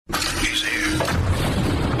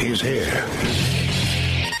is here.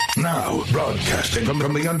 Now, broadcasting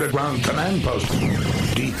from the underground command post,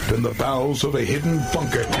 deep in the bowels of a hidden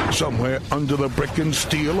bunker, somewhere under the brick and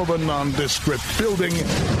steel of a nondescript building,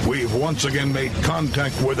 we've once again made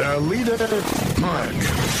contact with our leader, Mark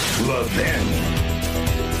Levin.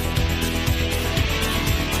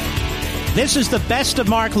 This is the best of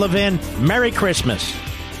Mark Levin. Merry Christmas.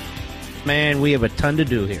 Man, we have a ton to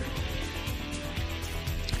do here.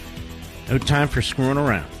 No time for screwing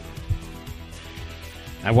around.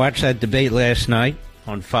 I watched that debate last night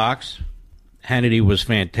on Fox. Hannity was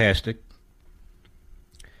fantastic.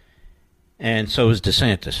 And so was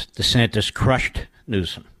DeSantis. DeSantis crushed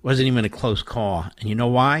Newsom. Wasn't even a close call. And you know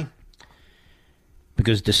why?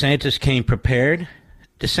 Because DeSantis came prepared.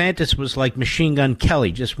 DeSantis was like Machine Gun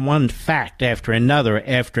Kelly, just one fact after another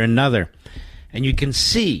after another. And you can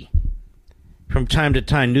see from time to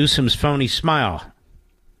time Newsom's phony smile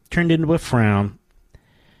turned into a frown.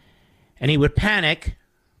 And he would panic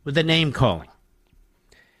with the name calling.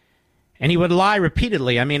 And he would lie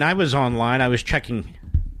repeatedly. I mean, I was online. I was checking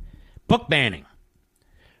book banning.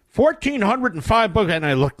 1,405 books. And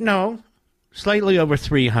I looked, no, slightly over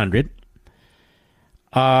 300.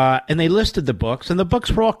 And they listed the books, and the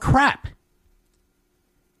books were all crap.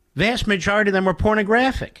 Vast majority of them were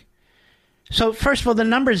pornographic. So, first of all, the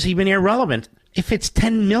number is even irrelevant if it's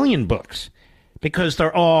 10 million books, because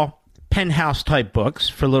they're all penthouse-type books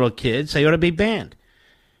for little kids. They ought to be banned.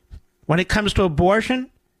 When it comes to abortion,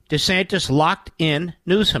 DeSantis locked in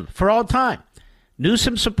Newsom for all time.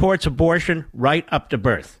 Newsom supports abortion right up to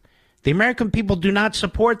birth. The American people do not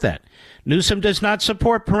support that. Newsom does not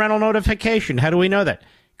support parental notification. How do we know that?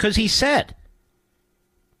 Because he said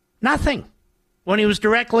nothing when he was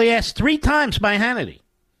directly asked 3 times by Hannity.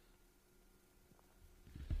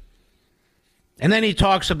 And then he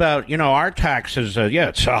talks about, our taxes,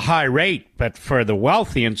 it's a high rate, but for the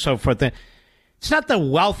wealthy and so forth. It's not the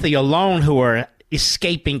wealthy alone who are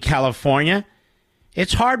escaping California.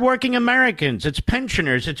 It's hardworking Americans. It's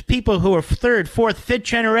pensioners. It's people who are 3rd, 4th, 5th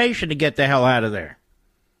generation to get the hell out of there.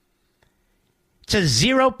 It's a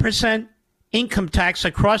 0% income tax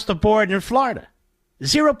across the board in Florida.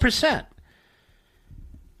 0%.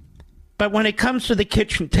 But when it comes to the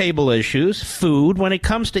kitchen table issues, food, when it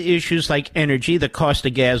comes to issues like energy, the cost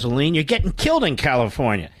of gasoline, you're getting killed in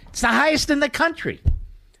California. It's the highest in the country.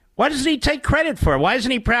 Why doesn't he take credit for it? Why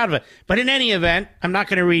isn't he proud of it? But in any event, I'm not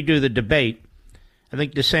going to redo the debate. I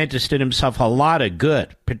think DeSantis did himself a lot of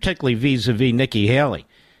good, particularly vis-a-vis Nikki Haley.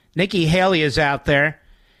 Nikki Haley is out there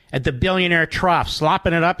at the billionaire trough,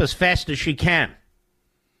 slopping it up as fast as she can.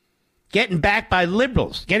 Getting backed by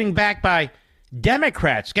liberals, getting backed by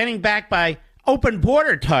Democrats, getting backed by open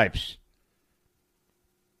border types,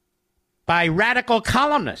 by radical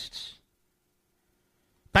columnists,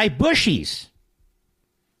 by Bushies.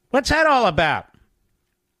 What's that all about?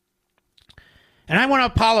 And I want to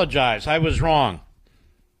apologize. I was wrong.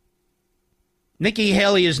 Nikki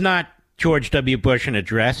Haley is not George W. Bush in a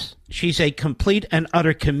dress. She's a complete and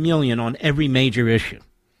utter chameleon on every major issue.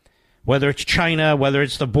 Whether it's China, whether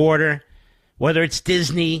it's the border, whether it's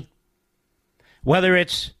Disney, whether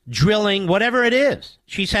it's drilling, whatever it is.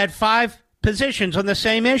 She's had 5 positions on the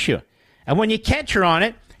same issue. And when you catch her on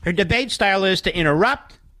it, her debate style is to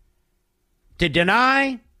interrupt, to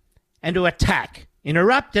deny, and to attack.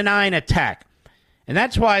 Interrupt, deny, and attack. And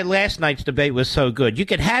that's why last night's debate was so good. You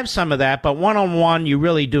could have some of that, but one-on-one, you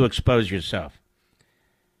really do expose yourself,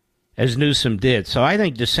 as Newsom did. So I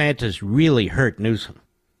think DeSantis really hurt Newsom.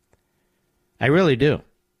 I really do.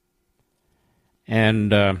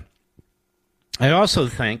 And I also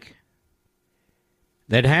think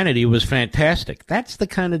that Hannity was fantastic. That's the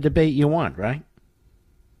kind of debate you want, right?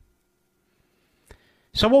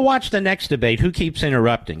 So we'll watch the next debate. Who keeps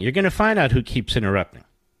interrupting? You're going to find out who keeps interrupting.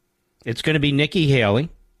 It's going to be Nikki Haley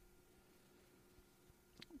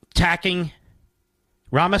attacking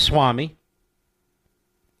Ramaswamy.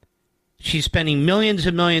 She's spending millions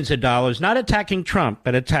and millions of dollars, not attacking Trump,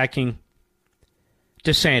 but attacking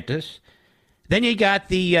DeSantis. Then you got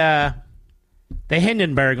the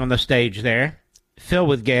Hindenburg on the stage there, filled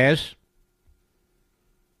with gas.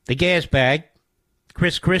 The gas bag.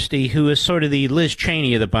 Chris Christie, who is sort of the Liz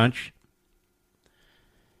Cheney of the bunch.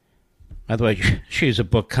 By the way, she has a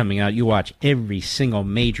book coming out. You watch, every single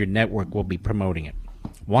major network will be promoting it.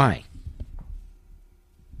 Why?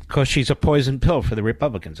 Because she's a poison pill for the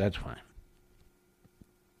Republicans, that's why.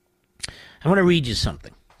 I want to read you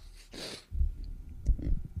something.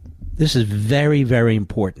 This is very, very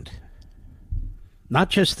important. Not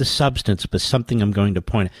just the substance, but something I'm going to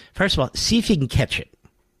point out. First of all, see if you can catch it.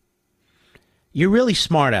 You're really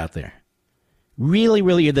smart out there. Really,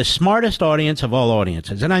 really, you're the smartest audience of all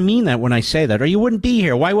audiences. And I mean that when I say that, or you wouldn't be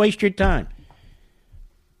here. Why waste your time?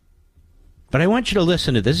 But I want you to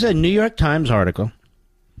listen to this. This is a New York Times article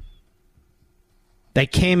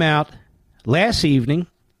that came out last evening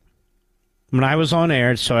when I was on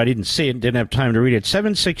air, so I didn't see it, didn't have time to read it,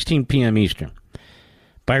 7:16 p.m. Eastern,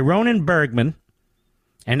 by Ronan Bergman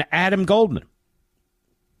and Adam Goldman.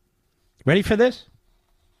 Ready for this?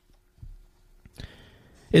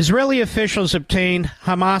 Israeli officials obtained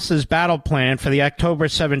Hamas's battle plan for the October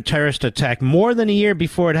 7 terrorist attack more than a year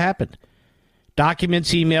before it happened.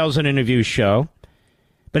 Documents, emails, and interviews show.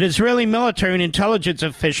 But Israeli military and intelligence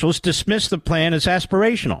officials dismissed the plan as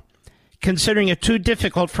aspirational, considering it too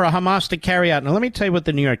difficult for Hamas to carry out. Now, let me tell you what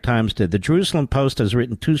the New York Times did. The Jerusalem Post has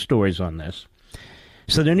written 2 stories on this.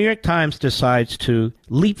 So the New York Times decides to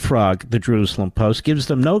leapfrog the Jerusalem Post, gives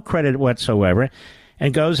them no credit whatsoever,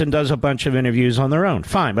 and goes and does a bunch of interviews on their own.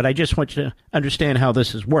 Fine, but I just want you to understand how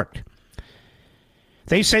this has worked.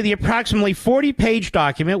 They say the approximately 40-page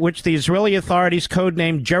document, which the Israeli authorities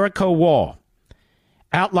codenamed Jericho Wall,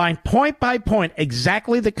 outlined point by point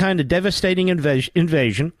exactly the kind of devastating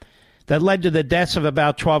invasion that led to the deaths of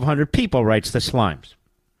about 1,200 people, writes the Slimes.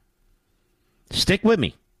 Stick with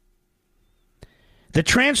me. The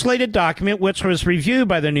translated document, which was reviewed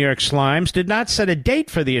by the New York Slimes, did not set a date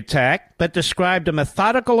for the attack, but described a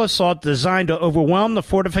methodical assault designed to overwhelm the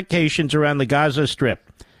fortifications around the Gaza Strip,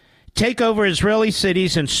 take over Israeli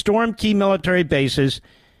cities, and storm key military bases,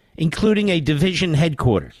 including a division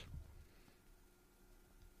headquarters.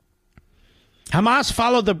 Hamas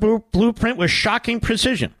followed the blueprint with shocking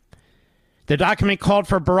precision. The document called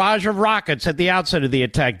for a barrage of rockets at the outset of the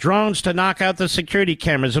attack, drones to knock out the security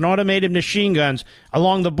cameras, and automated machine guns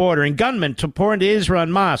along the border, and gunmen to pour into Israel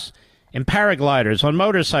en masse, in paragliders, on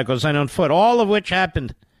motorcycles, and on foot, all of which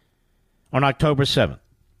happened on October 7th.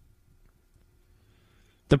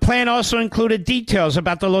 The plan also included details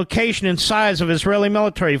about the location and size of Israeli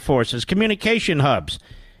military forces, communication hubs,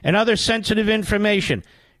 and other sensitive information,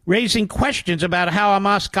 raising questions about how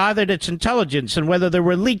Hamas gathered its intelligence and whether there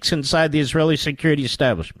were leaks inside the Israeli security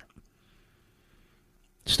establishment.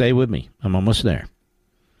 Stay with me. I'm almost there.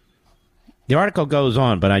 The article goes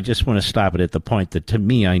on, but I just want to stop it at the point that, to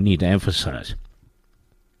me, I need to emphasize,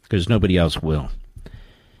 because nobody else will.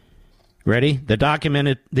 Ready? The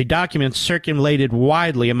document circulated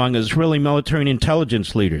widely among Israeli military and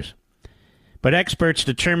intelligence leaders. But experts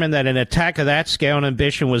determined that an attack of that scale and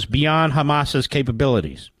ambition was beyond Hamas's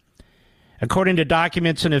capabilities. According to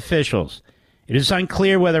documents and officials, it is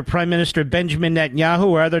unclear whether Prime Minister Benjamin Netanyahu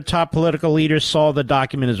or other top political leaders saw the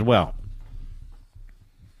document as well.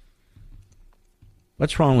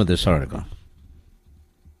 What's wrong with this article?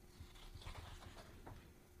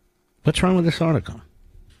 What's wrong with this article?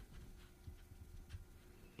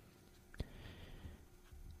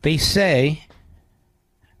 They say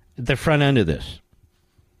at the front end of this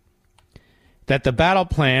that the battle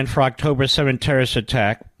plan for October 7 terrorist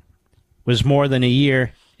attack was more than a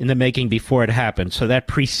year in the making before it happened. So that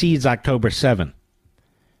precedes October 7,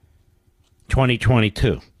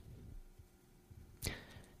 2022.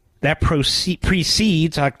 That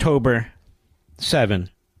precedes October 7,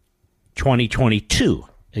 2022,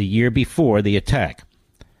 a year before the attack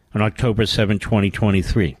on October 7,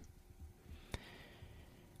 2023.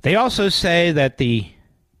 They also say that the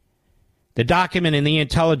document and the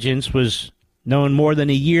intelligence was known more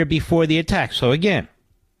than a year before the attack. So again,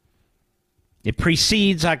 it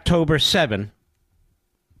precedes October 7,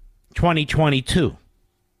 2022.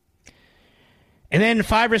 And then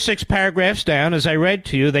 5 or 6 paragraphs down, as I read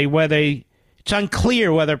to you, it's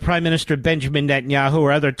unclear whether Prime Minister Benjamin Netanyahu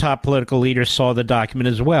or other top political leaders saw the document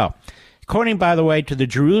as well. According, by the way, to the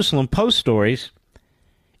Jerusalem Post stories,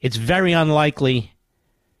 it's very unlikely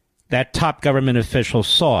that top government officials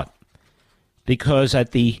saw it, because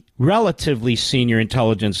at the relatively senior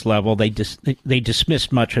intelligence level, they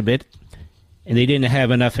dismissed much of it, and they didn't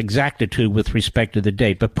have enough exactitude with respect to the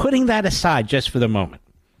date. But putting that aside just for the moment,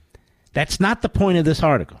 that's not the point of this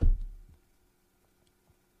article.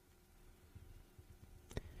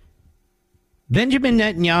 Benjamin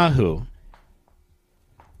Netanyahu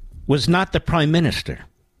was not the prime minister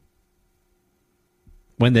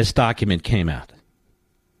when this document came out.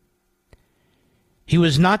 He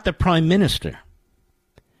was not the prime minister,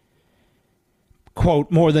 quote,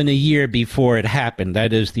 more than a year before it happened.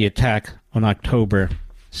 That is the attack on October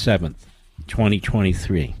 7th,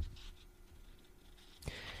 2023.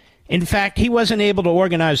 In fact, he wasn't able to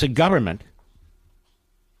organize a government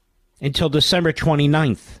until December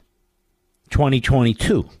 29th,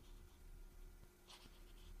 2022.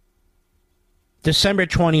 December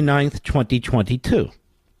 29th, 2022.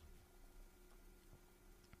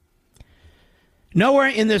 Nowhere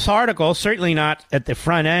in this article, certainly not at the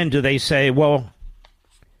front end, do they say, well,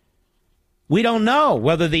 we don't know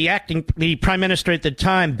whether the prime minister at the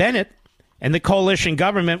time, Bennett, and the coalition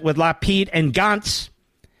government with Lapid and Gantz,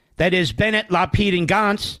 that is Bennett, Lapid, and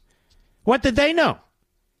Gantz, what did they know?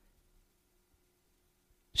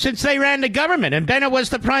 Since they ran the government and Bennett was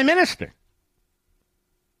the prime minister.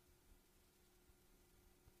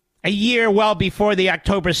 A year well before the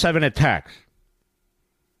October 7 attacks.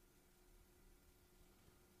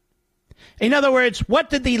 In other words, what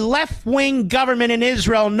did the left-wing government in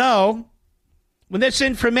Israel know when this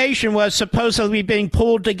information was supposedly being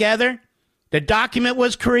pulled together? The document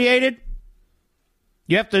was created.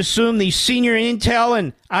 You have to assume the senior intel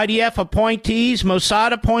and IDF appointees,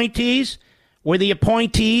 Mossad appointees, were the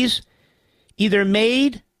appointees either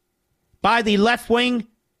made by the left-wing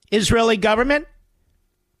Israeli government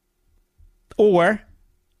or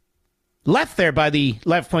left there by the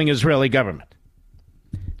left-wing Israeli government.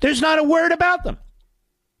 There's not a word about them.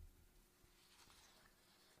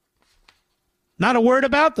 Not a word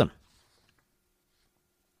about them.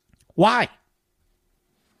 Why?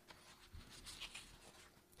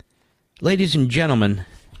 Ladies and gentlemen,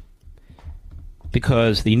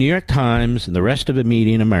 because the New York Times and the rest of the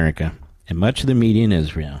media in America and much of the media in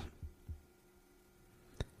Israel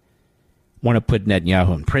want to put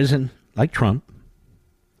Netanyahu in prison, like Trump,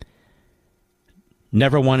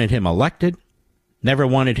 never wanted him elected, never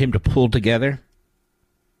wanted him to pull together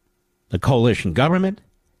the coalition government.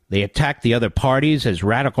 They attacked the other parties as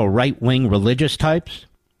radical right-wing religious types.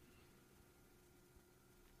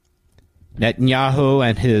 Netanyahu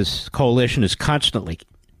and his coalition is constantly,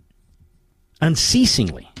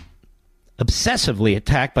 unceasingly, obsessively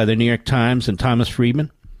attacked by the New York Times and Thomas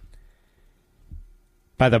Friedman,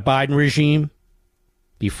 by the Biden regime,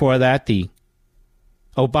 before that the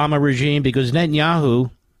Obama regime, because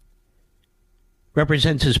Netanyahu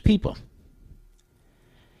represents his people.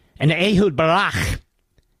 And Ehud Barak,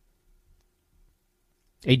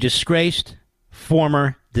 a disgraced,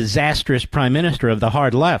 former, disastrous prime minister of the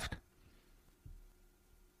hard left,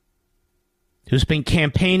 who's been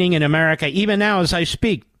campaigning in America, even now as I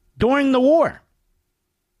speak, during the war,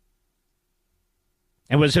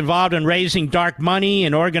 and was involved in raising dark money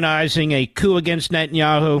and organizing a coup against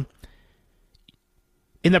Netanyahu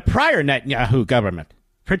in the prior Netanyahu government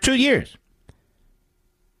for 2 years.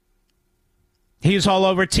 He's all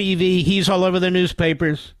over TV. He's all over the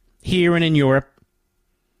newspapers here and in Europe.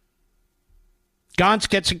 Gantz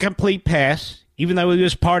gets a complete pass, even though he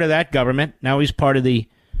was part of that government. Now he's part of the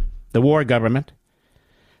war government.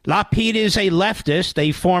 Lapid is a leftist,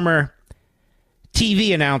 a former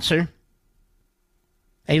TV announcer,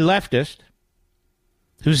 a leftist,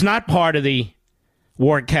 who's not part of the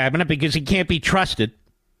war cabinet because he can't be trusted.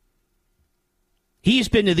 He's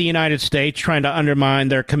been to the United States trying to undermine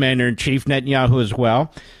their commander-in-chief, Netanyahu, as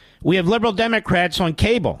well. We have liberal Democrats on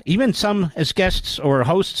cable, even some as guests or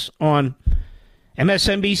hosts on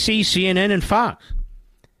MSNBC, CNN, and Fox.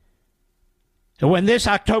 And when this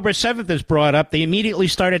October 7th is brought up, they immediately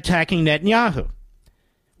start attacking Netanyahu.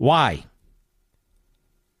 Why?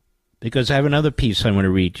 Because I have another piece I want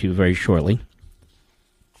to read to you very shortly.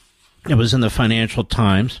 It was in the Financial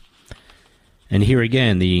Times. And here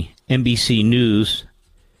again, the NBC News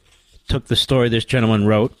took the story this gentleman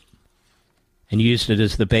wrote and used it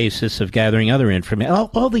as the basis of gathering other information.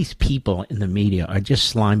 All these people in the media are just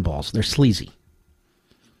slime balls. They're sleazy.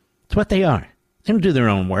 It's what they are. They don't do their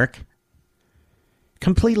own work.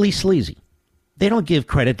 Completely sleazy. They don't give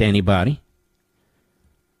credit to anybody.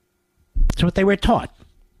 It's what they were taught.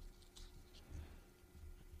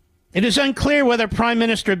 It is unclear whether Prime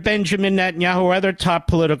Minister Benjamin Netanyahu or other top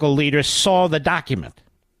political leaders saw the document.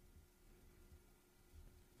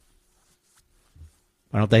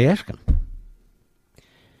 Why don't they ask him?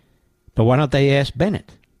 But why don't they ask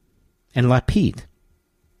Bennett and Lapid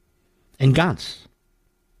and Gantz?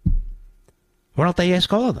 Why don't they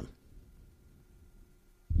ask all of them?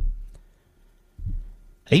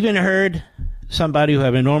 I even heard somebody who I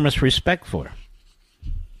have enormous respect for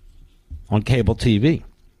on cable TV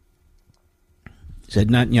said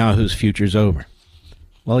Netanyahu's future's over.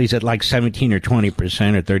 Well, he's at like 17 or 20%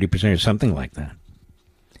 or 30% or something like that.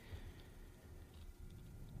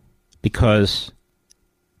 Because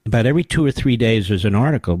about every 2 or 3 days there's an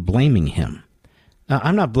article blaming him. Now,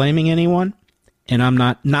 I'm not blaming anyone, and I'm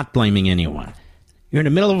not blaming anyone. You're in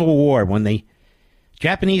the middle of a war. When the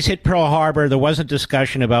Japanese hit Pearl Harbor, there wasn't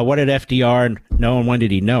discussion about what did FDR know and when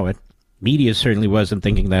did he know it. Media certainly wasn't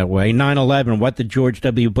thinking that way. 9/11, what did George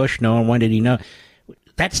W. Bush know and when did he know?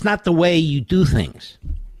 That's not the way you do things.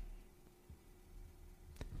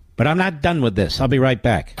 But I'm not done with this. I'll be right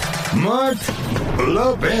back. Mark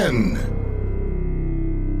Levin.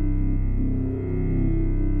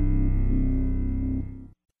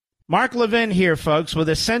 Mark Levin here, folks, with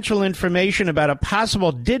essential information about a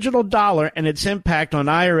possible digital dollar and its impact on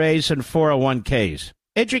IRAs and 401ks.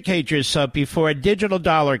 Educate yourself before a digital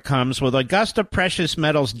dollar comes with Augusta Precious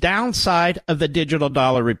Metals' Downside of the Digital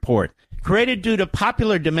Dollar Report. Created due to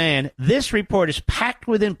popular demand, this report is packed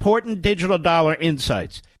with important digital dollar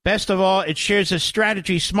insights. Best of all, it shares a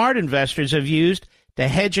strategy smart investors have used to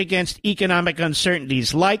hedge against economic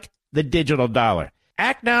uncertainties like the digital dollar.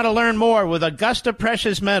 Act now to learn more with Augusta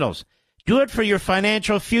Precious Metals. Do it for your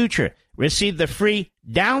financial future. Receive the free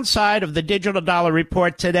Downside of the Digital Dollar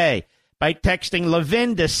Report today by texting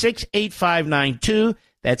Levin to 68592.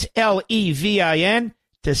 That's Levin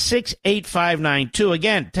to 68592.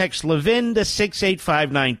 Again, text Levin to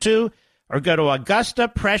 68592 or go to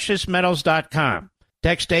AugustaPreciousMetals.com.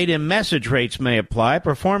 Text data and message rates may apply.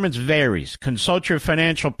 Performance varies. Consult your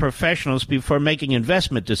financial professionals before making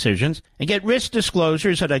investment decisions and get risk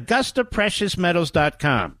disclosures at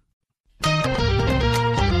AugustaPreciousMetals.com.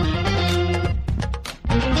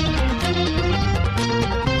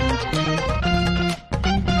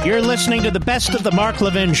 You're listening to the best of the Mark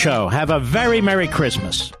Levin Show. Have a very Merry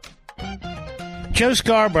Christmas. Joe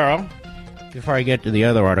Scarborough, before I get to the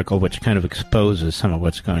other article, which kind of exposes some of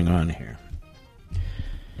what's going on here.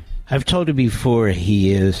 I've told you before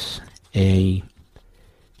he is a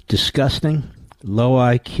disgusting, low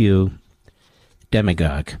IQ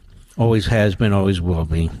demagogue. Always has been, always will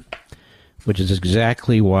be. Which is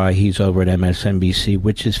exactly why he's over at MSNBC,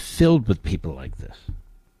 which is filled with people like this.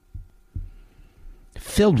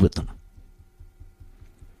 Filled with them.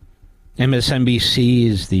 MSNBC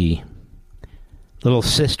is the little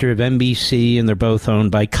sister of NBC, and they're both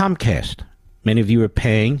owned by Comcast. Many of you are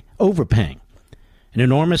overpaying an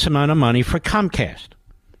enormous amount of money for Comcast,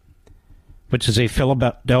 which is a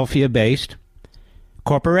Philadelphia-based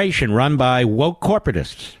corporation run by woke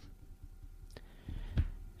corporatists.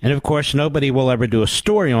 And, of course, nobody will ever do a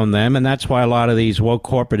story on them, and that's why a lot of these woke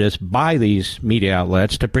corporatists buy these media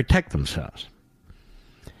outlets to protect themselves.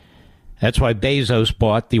 That's why Bezos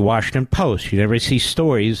bought the Washington Post. You never see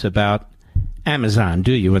stories about Amazon,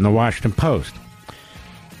 do you, in the Washington Post?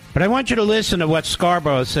 But I want you to listen to what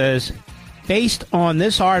Scarborough says based on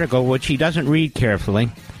this article, which he doesn't read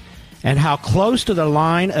carefully, and how close to the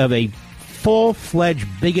line of a full-fledged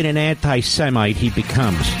bigot and anti-Semite he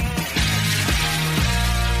becomes.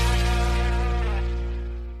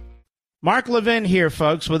 Mark Levin here,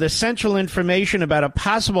 folks, with essential information about a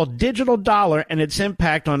possible digital dollar and its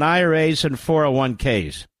impact on IRAs and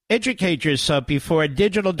 401ks. Educate yourself before a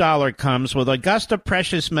digital dollar comes with Augusta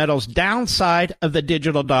Precious Metals' Downside of the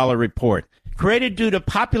Digital Dollar Report. Created due to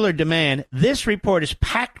popular demand, this report is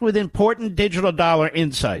packed with important digital dollar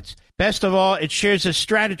insights. Best of all, it shares a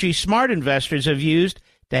strategy smart investors have used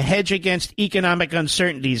to hedge against economic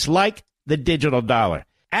uncertainties like the digital dollar.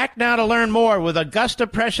 Act now to learn more with Augusta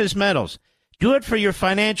Precious Metals. Do it for your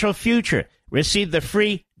financial future. Receive the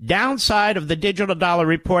free Downside of the Digital Dollar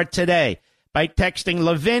Report today by texting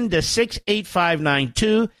Levin to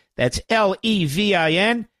 68592. That's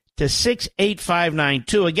Levin to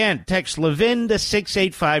 68592. Again, text Levin to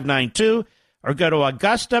 68592 or go to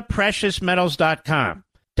AugustaPreciousMetals.com.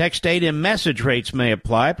 Text data and message rates may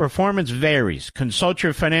apply. Performance varies. Consult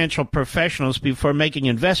your financial professionals before making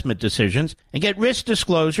investment decisions and get risk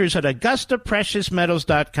disclosures at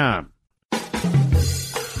AugustaPreciousMetals.com.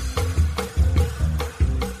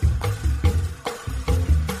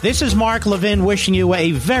 This is Mark Levin wishing you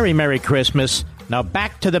a very Merry Christmas. Now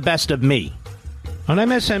back to the best of me. On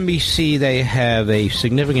MSNBC, they have a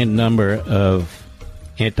significant number of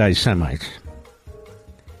anti-Semites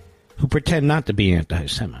who pretend not to be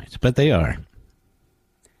anti-Semites, but they are.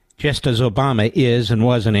 Just as Obama is and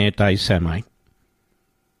was an anti-Semite.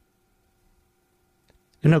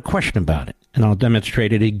 There's no question about it. And I'll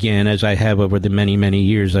demonstrate it again as I have over the many, many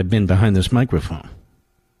years I've been behind this microphone.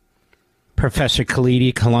 Professor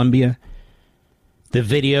Khalidi, Columbia, the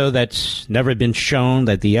video that's never been shown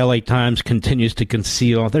that the LA Times continues to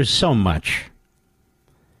conceal. There's so much.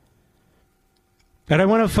 But I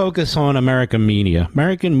want to focus on American media.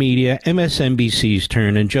 American media, MSNBC's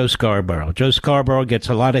turn, and Joe Scarborough. Joe Scarborough gets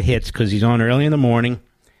a lot of hits because he's on early in the morning.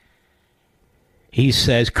 He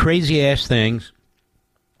says crazy-ass things.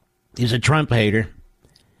 He's a Trump hater.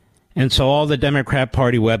 And so all the Democrat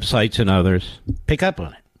Party websites and others pick up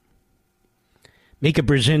on it. Mika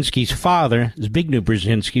Brzezinski's father, Zbigniew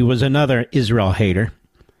Brzezinski, was another Israel hater,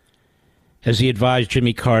 as he advised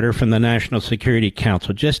Jimmy Carter from the National Security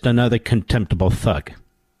Council. Just another contemptible thug.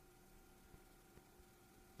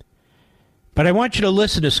 But I want you to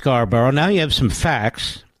listen to Scarborough. Now you have some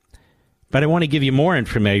facts, but I want to give you more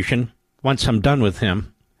information once I'm done with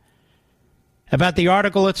him about the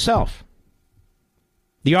article itself.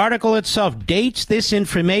 The article itself dates this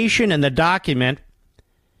information in the document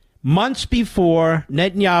months before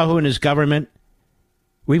Netanyahu and his government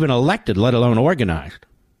were even elected, let alone organized.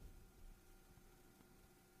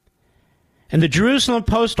 And the Jerusalem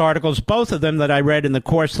Post articles, both of them that I read in the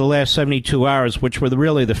course of the last 72 hours, which were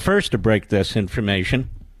really the first to break this information,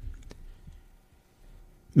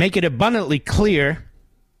 make it abundantly clear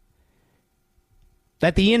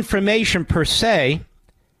that the information per se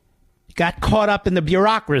got caught up in the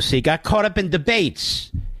bureaucracy, got caught up in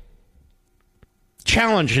debates,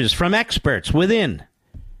 challenges from experts within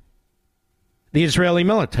the Israeli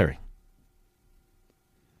military.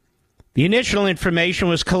 The initial information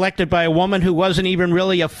was collected by a woman who wasn't even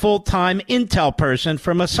really a full-time intel person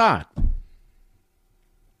for Mossad.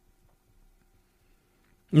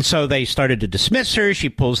 And so they started to dismiss her. She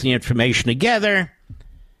pulls the information together.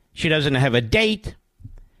 She doesn't have a date.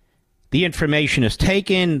 The information is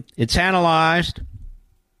taken. It's analyzed.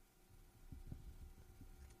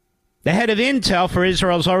 The head of intel for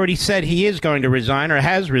Israel has already said he is going to resign or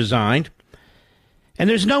has resigned. And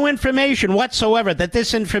there's no information whatsoever that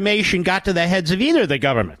this information got to the heads of either of the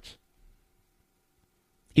governments.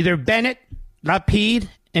 Either Bennett, Lapid,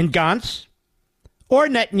 and Gantz, or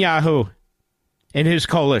Netanyahu and his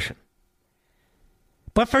coalition.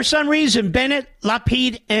 But for some reason, Bennett,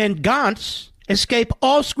 Lapid, and Gantz escape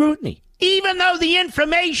all scrutiny, even though the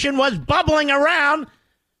information was bubbling around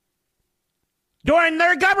during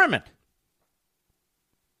their government.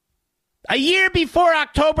 A year before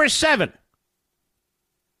October 7th,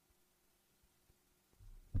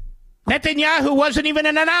 Netanyahu wasn't even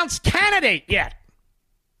an announced candidate yet.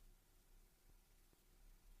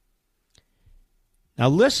 Now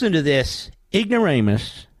listen to this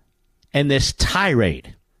ignoramus and this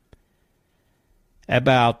tirade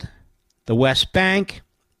about the West Bank.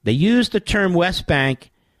 They use the term West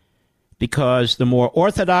Bank because the more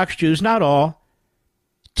Orthodox Jews, not all,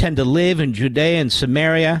 tend to live in Judea and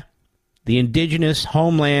Samaria, the indigenous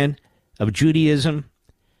homeland of Judaism.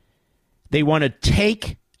 They want to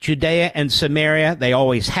take Judea and Samaria, they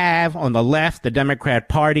always have on the left, the Democrat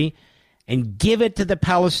Party, and give it to the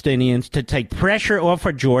Palestinians to take pressure off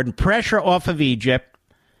of Jordan, pressure off of Egypt,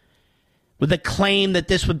 with the claim that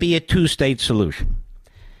this would be a two-state solution.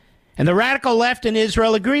 And the radical left in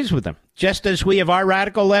Israel agrees with them. Just as we have our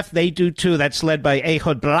radical left, they do too. That's led by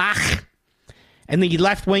Ehud Barak and the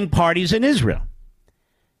left-wing parties in Israel.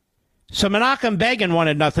 So Menachem Begin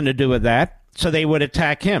wanted nothing to do with that, so they would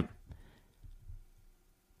attack him.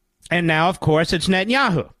 And now, of course, it's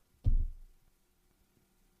Netanyahu.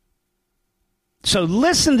 So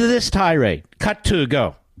listen to this tirade. Cut 2,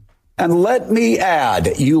 go. And let me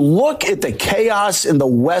add, you look at the chaos in the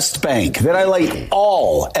West Bank that I lay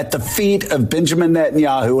all at the feet of Benjamin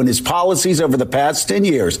Netanyahu and his policies over the past 10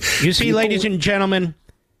 years. You see, ladies and gentlemen,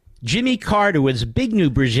 Jimmy Carter was Bignu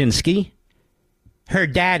Brzezinski, her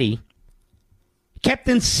daddy, kept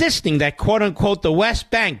insisting that, quote-unquote, the West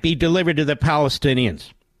Bank be delivered to the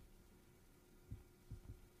Palestinians.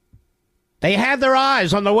 They have their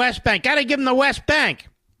eyes on the West Bank. Got to give them the West Bank.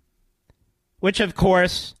 Which, of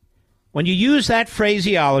course, when you use that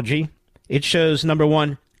phraseology, it shows, number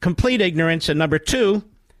one, complete ignorance, and number two,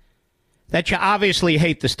 that you obviously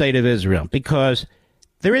hate the state of Israel, because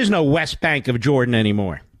there is no West Bank of Jordan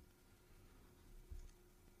anymore.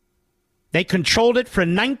 They controlled it for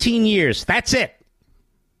 19 years. That's it.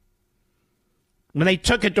 When they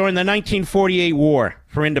took it during the 1948 war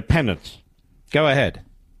for independence. Go ahead.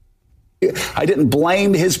 I didn't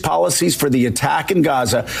blame his policies for the attack in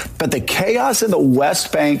Gaza, but the chaos in the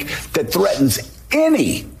West Bank that threatens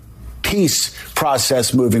any peace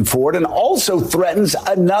process moving forward and also threatens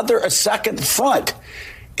a second front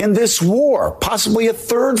in this war, possibly a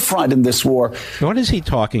third front in this war. What is he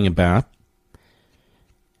talking about?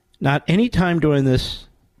 Not any time during this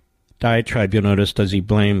diatribe, you'll notice, does he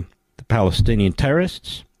blame the Palestinian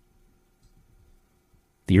terrorists,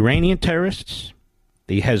 the Iranian terrorists,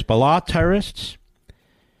 the Hezbollah terrorists,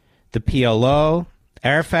 the PLO,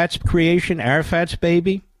 Arafat's creation, Arafat's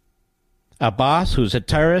baby, Abbas, who's a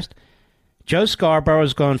terrorist. Joe Scarborough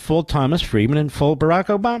has gone full Thomas Friedman and full Barack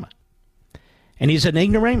Obama. And he's an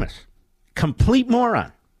ignoramus, complete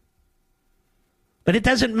moron. But it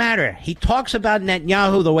doesn't matter. He talks about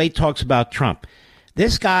Netanyahu the way he talks about Trump.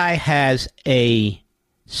 This guy has a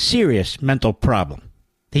serious mental problem.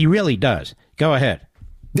 He really does. Go ahead.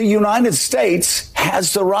 The United States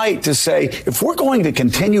has the right to say, if we're going to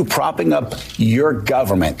continue propping up your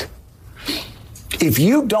government, If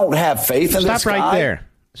you don't have faith in this guy... Stop right there.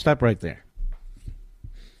 Stop right there.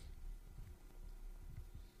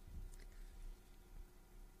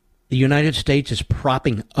 The United States is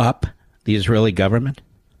propping up the Israeli government?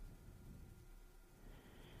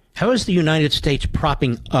 How is the United States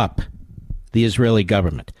propping up the Israeli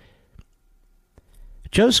government?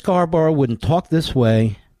 Joe Scarborough wouldn't talk this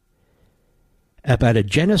way about a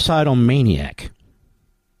genocidal maniac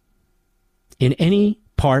in any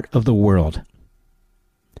part of the world.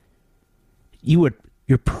 You're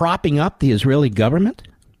propping up the Israeli government?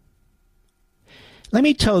 Let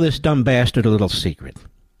me tell this dumb bastard a little secret.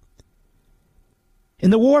 In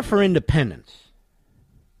the war for independence,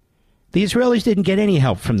 the Israelis didn't get any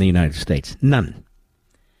help from the United States. None.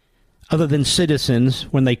 Other than citizens,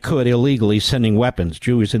 when they could, illegally sending weapons,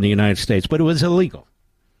 Jews in the United States. But it was illegal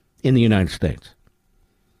in the United States.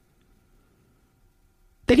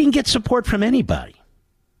 They didn't get support from anybody.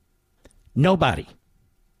 Nobody.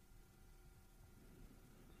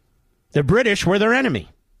 The British were their enemy.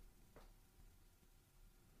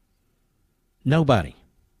 Nobody.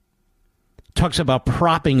 Talks about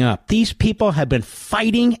propping up. These people have been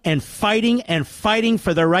fighting and fighting and fighting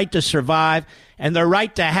for the right to survive and the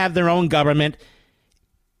right to have their own government,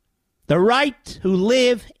 the right to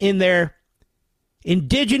live in their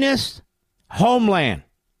indigenous homeland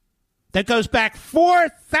that goes back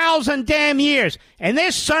 4,000 damn years. And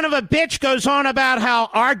this son of a bitch goes on about how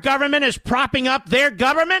our government is propping up their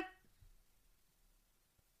government?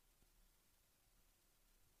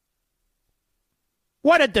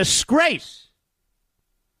 What a disgrace.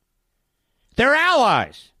 They're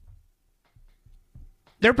allies.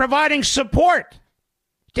 They're providing support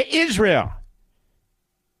to Israel.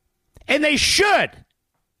 And they should.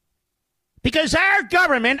 Because our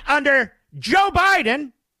government under Joe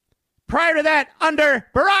Biden, prior to that under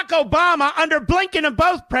Barack Obama, under Blinken in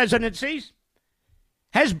both presidencies,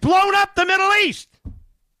 has blown up the Middle East.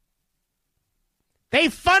 They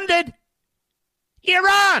funded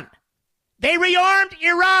Iran. They rearmed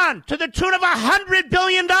Iran to the tune of $100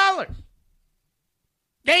 billion.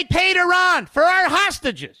 They paid Iran for our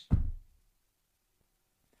hostages.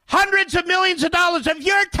 Hundreds of millions of dollars of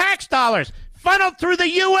your tax dollars funneled through the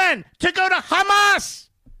UN to go to Hamas.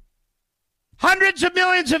 Hundreds of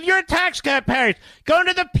millions of your taxpayers going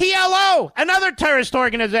to the PLO, another terrorist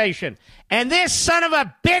organization. And this son of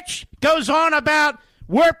a bitch goes on about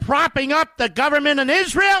we're propping up the government in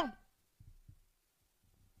Israel?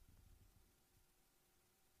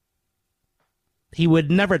 He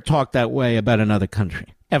would never talk that way about another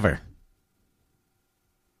country. Ever.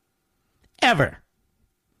 Ever.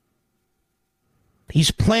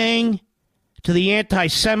 He's playing to the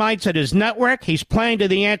anti-Semites at his network. He's playing to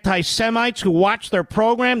the anti-Semites who watch their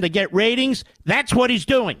program to get ratings. That's what he's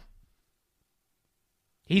doing.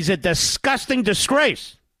 He's a disgusting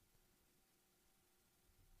disgrace.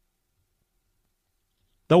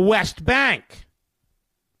 The West Bank.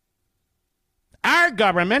 Our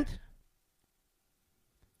government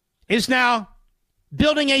is now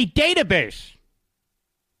building a database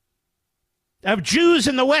of Jews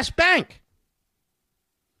in the West Bank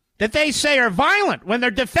that they say are violent when they're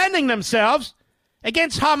defending themselves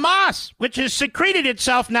against Hamas, which has secreted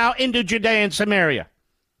itself now into Judea and Samaria.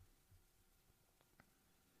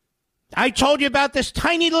 I told you about this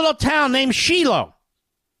tiny little town named Shiloh.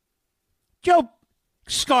 Joe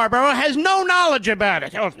Scarborough has no knowledge about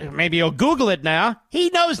it. Oh, maybe he'll Google it now. He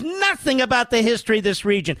knows nothing about the history of this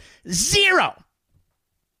region. Zero.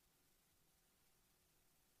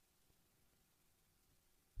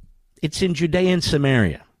 It's in Judea and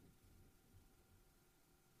Samaria.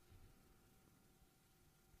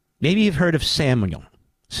 Maybe you've heard of Samuel.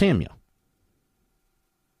 Samuel.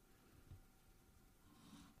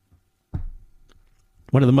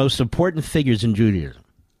 One of the most important figures in Judaism.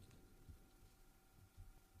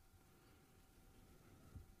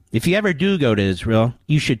 If you ever do go to Israel,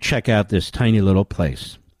 you should check out this tiny little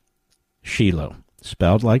place. Shiloh,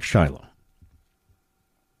 spelled like Shiloh.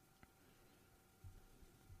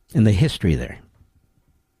 And the history there.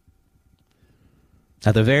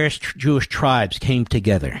 Now, the various Jewish tribes came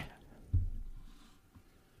together.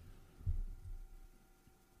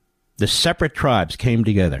 The separate tribes came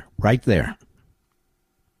together right there.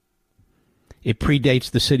 It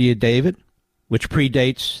predates the city of David, which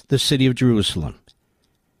predates the city of Jerusalem.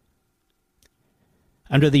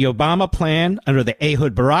 Under the Obama plan, under the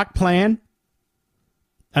Ehud Barak plan,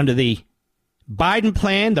 under the Biden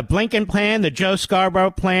plan, the Blinken plan, the Joe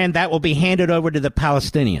Scarborough plan, that will be handed over to the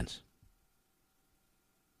Palestinians.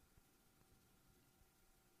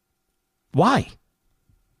 Why?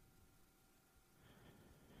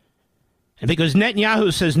 And because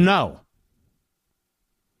Netanyahu says no.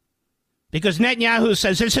 Because Netanyahu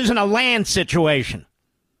says this isn't a land situation.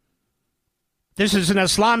 This is an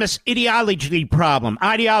Islamist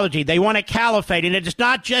ideology. They want a caliphate, and it's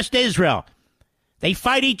not just Israel. They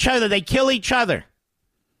fight each other. They kill each other.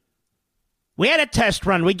 We had a test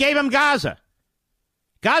run. We gave them Gaza.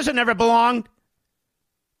 Gaza never belonged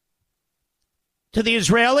to the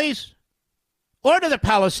Israelis or to the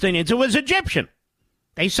Palestinians. It was Egyptian.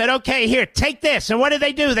 They said, okay, here, take this. And what did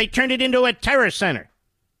they do? They turned it into a terror center.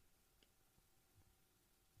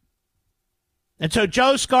 And so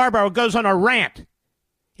Joe Scarborough goes on a rant.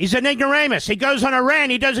 He's an ignoramus. He goes on a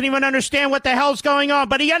rant. He doesn't even understand what the hell's going on,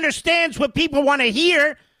 but he understands what people want to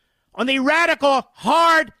hear on the radical,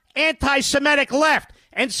 hard, anti-Semitic left.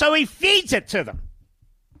 And so he feeds it to them.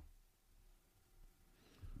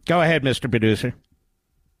 Go ahead, Mr. Producer.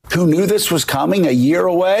 Who knew this was coming a year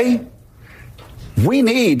away? We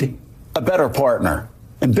need a better partner.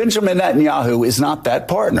 And Benjamin Netanyahu is not that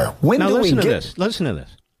partner. Now listen to this. Listen to this.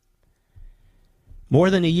 More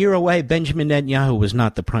than a year away, Benjamin Netanyahu was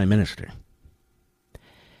not the prime minister.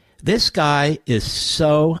 This guy is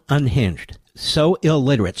so unhinged, so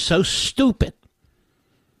illiterate, so stupid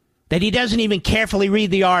that he doesn't even carefully read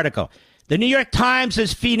the article. The New York Times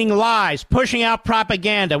is feeding lies, pushing out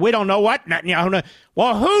propaganda. We don't know what Netanyahu.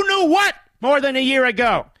 Well, who knew what more than a year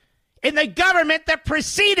ago? In the government that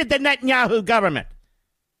preceded the Netanyahu government.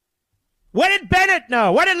 What did Bennett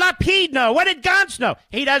know? What did Lapid know? What did Gantz know?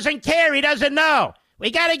 He doesn't care. He doesn't know. We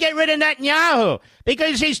got to get rid of Netanyahu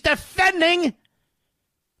because he's defending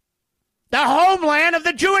the homeland of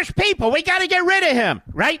the Jewish people. We got to get rid of him.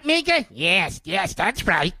 Right, Mika? Yes, that's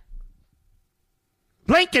right.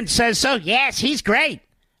 Blinken says so. Yes, he's great.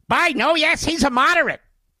 Biden, oh, yes, he's a moderate.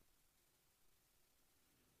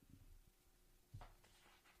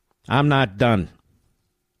 I'm not done.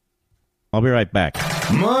 I'll be right back.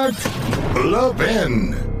 Mark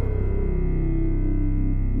Levin.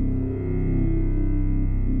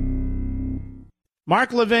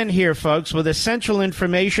 Mark Levin here, folks, with essential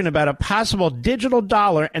information about a possible digital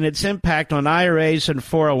dollar and its impact on IRAs and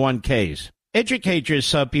 401ks. Educate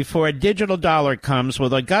yourself before a digital dollar comes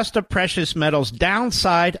with Augusta Precious Metals'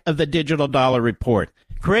 Downside of the Digital Dollar Report.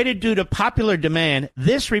 Created due to popular demand,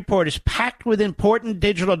 this report is packed with important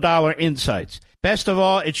digital dollar insights. Best of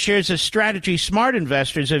all, it shares a strategy smart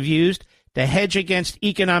investors have used to hedge against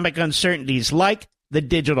economic uncertainties like the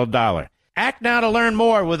digital dollar. Act now to learn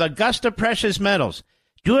more with Augusta Precious Metals.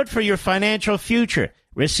 Do it for your financial future.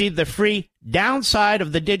 Receive the free Downside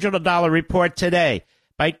of the Digital Dollar Report today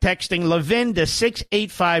by texting Levin to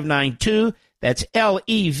 68592. That's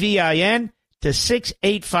Levin to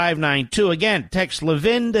 68592. Again, text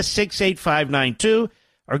Levin to 68592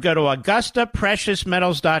 or go to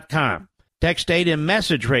AugustaPreciousMetals.com. Text data and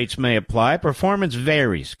message rates may apply. Performance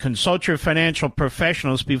varies. Consult your financial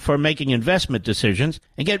professionals before making investment decisions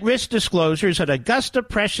and get risk disclosures at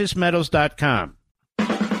AugustaPreciousMetals.com.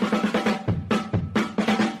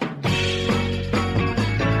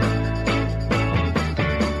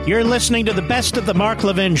 You're listening to the best of the Mark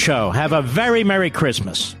Levin Show. Have a very Merry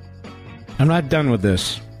Christmas. I'm not done with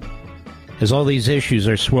this. As all these issues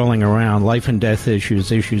are swirling around, life and death issues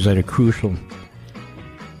that are crucial.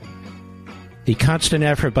 The constant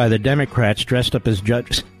effort by the Democrats dressed up as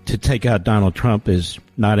judges to take out Donald Trump is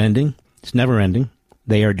not ending. It's never ending.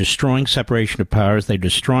 They are destroying separation of powers. They're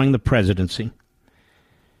destroying the presidency.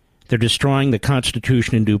 They're destroying the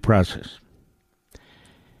Constitution and due process.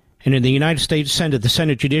 And in the United States Senate, the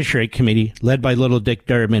Senate Judiciary Committee, led by little Dick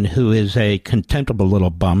Durbin, who is a contemptible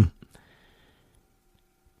little bum.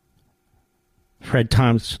 Fred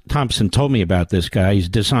Thompson told me about this guy. He's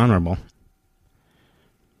dishonorable.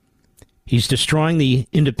 He's destroying the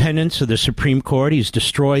independence of the Supreme Court. He's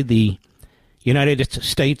destroyed the United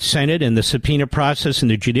States Senate and the subpoena process in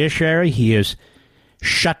the judiciary. He has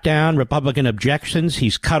shut down Republican objections.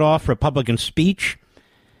 He's cut off Republican speech.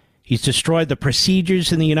 He's destroyed the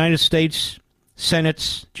procedures in the United States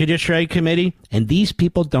Senate's Judiciary Committee, and these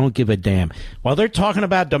people don't give a damn. While they're talking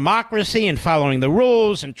about democracy and following the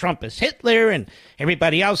rules, and Trump is Hitler, and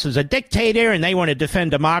everybody else is a dictator, and they want to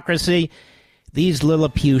defend democracy, these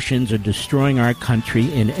Lilliputians are destroying our country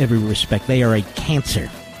in every respect. They are a cancer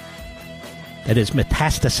that is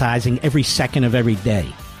metastasizing every second of every day.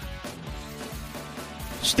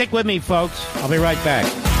 Stick with me, folks. I'll be right back.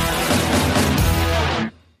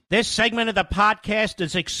 This segment of the podcast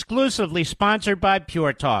is exclusively sponsored by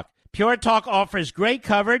Pure Talk. Pure Talk offers great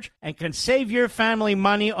coverage and can save your family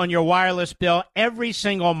money on your wireless bill every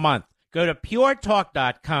single month. Go to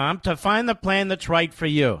puretalk.com to find the plan that's right for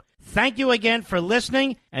you. Thank you again for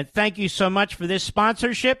listening, and thank you so much for this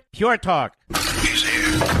sponsorship, Pure Talk. He's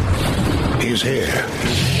here. He's here.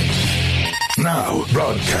 Now,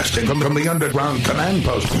 broadcasting from the underground command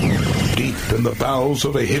post, deep in the bowels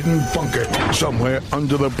of a hidden bunker, somewhere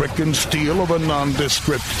under the brick and steel of a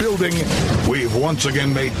nondescript building, we've once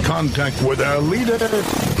again made contact with our leader,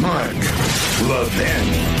 Mark Levin.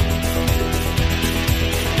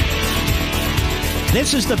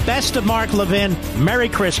 This is the best of Mark Levin. Merry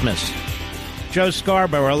Christmas. Joe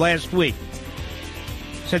Scarborough last week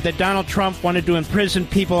said that Donald Trump wanted to imprison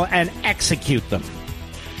people and execute them.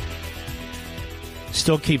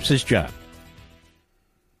 Still keeps his job.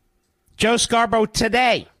 Joe Scarborough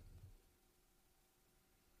today,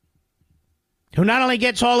 who not only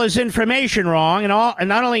gets all his information wrong and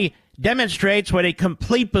not only demonstrates what a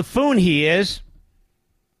complete buffoon he is,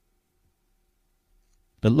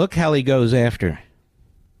 but look how he goes after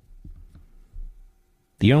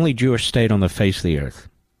the only Jewish state on the face of the earth.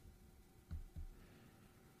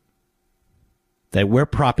 That we're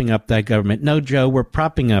propping up that government. No, Joe, we're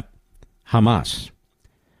propping up Hamas.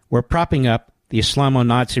 We're propping up the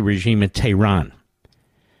Islamo-Nazi regime in Tehran.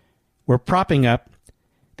 We're propping up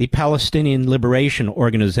the Palestinian Liberation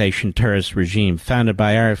Organization terrorist regime founded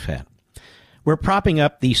by Arafat. We're propping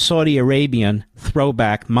up the Saudi Arabian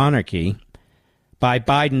throwback monarchy by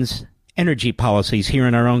Biden's energy policies here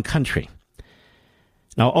in our own country.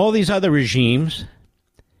 Now, all these other regimes,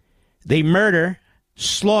 they murder,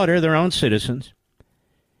 slaughter their own citizens,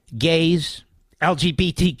 gays,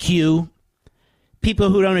 LGBTQ,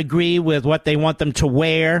 people who don't agree with what they want them to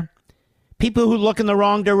wear, people who look in the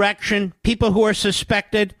wrong direction, people who are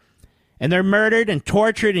suspected, and they're murdered and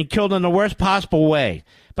tortured and killed in the worst possible way.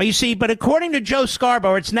 But you see, according to Joe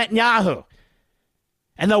Scarborough, it's Netanyahu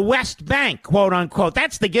and the West Bank, quote unquote.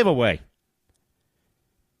 That's the giveaway.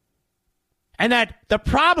 And that the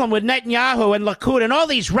problem with Netanyahu and Likud and all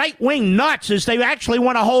these right-wing nuts is they actually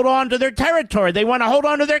want to hold on to their territory. They want to hold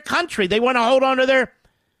on to their country. They want to hold on to their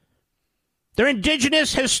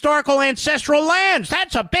indigenous, historical, ancestral lands.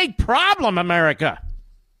 That's a big problem, America.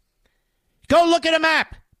 Go look at a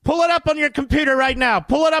map. Pull it up on your computer right now.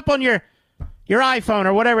 Pull it up on your iPhone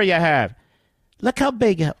or whatever you have. Look how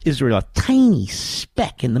big Israel is. A tiny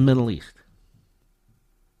speck in the Middle East.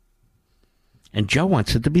 And Joe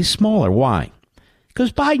wants it to be smaller. Why?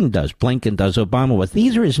 Because Biden does. Blinken does. Obama was.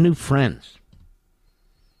 These are his new friends.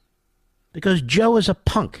 Because Joe is a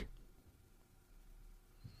punk.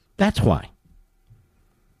 That's why.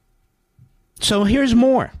 So here's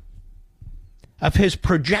more of his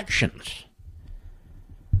projections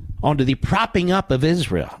onto the propping up of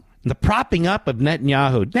Israel, the propping up of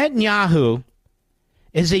Netanyahu. Netanyahu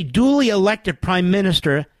is a duly elected prime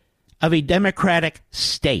minister of a democratic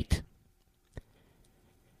state.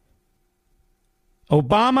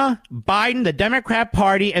 Obama, Biden, the Democrat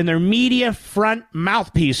Party, and their media front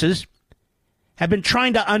mouthpieces have been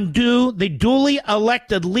trying to undo the duly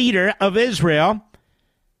elected leader of Israel.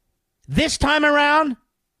 This time around,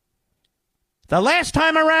 the last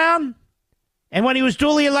time around, and when he was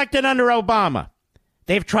duly elected under Obama,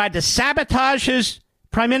 they've tried to sabotage his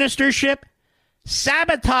prime ministership,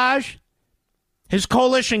 sabotage his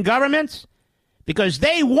coalition governments, because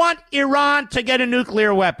they want Iran to get a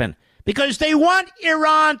nuclear weapon, because they want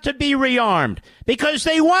Iran to be rearmed, because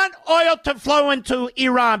they want oil to flow into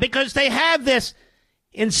Iran, because they have this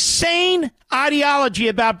insane ideology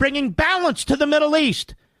about bringing balance to the Middle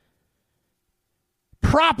East.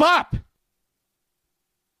 Prop up.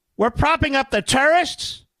 We're propping up the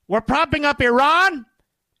terrorists. We're propping up Iran.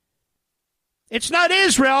 It's not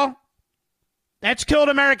Israel that's killed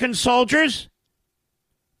American soldiers.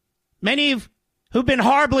 Many who've been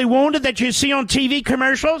horribly wounded that you see on TV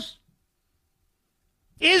commercials.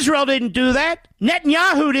 Israel didn't do that.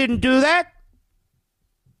 Netanyahu didn't do that.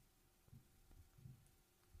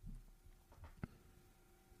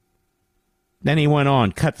 Then he went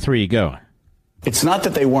on. Cut 3, go. It's not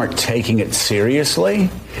that they weren't taking it seriously.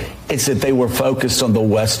 It's that they were focused on the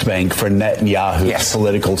West Bank for Netanyahu's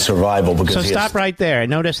political survival. Because so stop right there.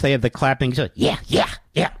 Notice they have the clapping. So, yeah.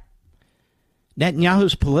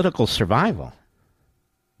 Netanyahu's political survival.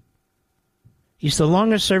 He's the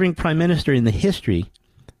longest serving prime minister in the history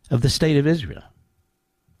of the state of Israel.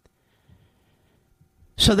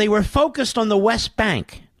 So they were focused on the West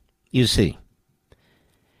Bank, you see.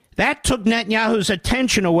 That took Netanyahu's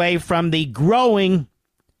attention away from the growing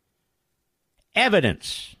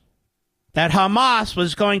evidence that Hamas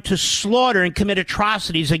was going to slaughter and commit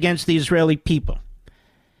atrocities against the Israeli people.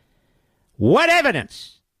 What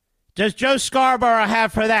evidence does Joe Scarborough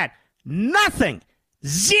have for that? Nothing.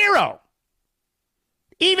 Zero.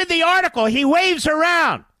 Even the article he waves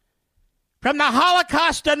around from the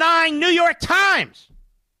Holocaust-denying New York Times,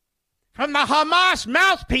 from the Hamas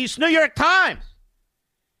mouthpiece New York Times,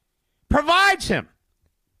 provides him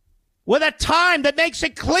with a time that makes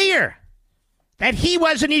it clear that he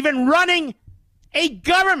wasn't even running a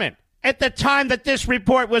government at the time that this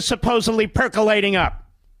report was supposedly percolating up.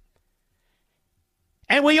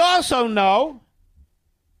 And we also know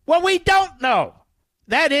what we don't know.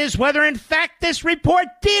 That is, whether in fact this report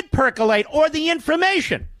did percolate or the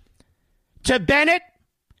information to Bennett,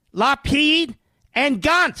 Lapid, and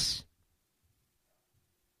Gantz,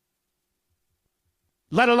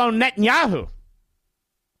 let alone Netanyahu.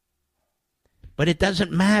 But it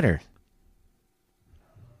doesn't matter.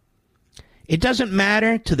 It doesn't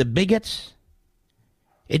matter to the bigots.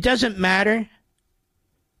 It doesn't matter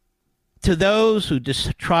to those who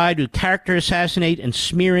try to character assassinate and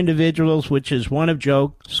smear individuals, which is one of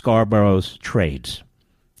Joe Scarborough's trades.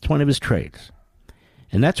 It's one of his trades.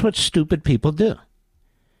 And that's what stupid people do,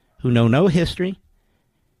 who know no history,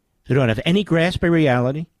 who don't have any grasp of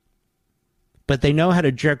reality, but they know how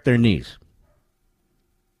to jerk their knees.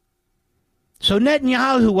 So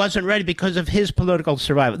Netanyahu wasn't ready because of his political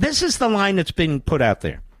survival. This is the line that's being put out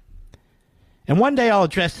there. And one day I'll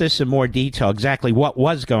address this in more detail, exactly what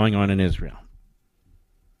was going on in Israel.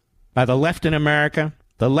 By the left in America,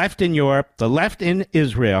 the left in Europe, the left in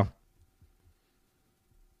Israel,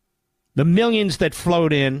 the millions that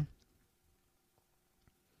flowed in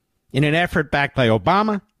an effort backed by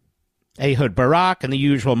Obama, Ehud Barak, and the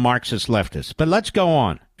usual Marxist leftists. But let's go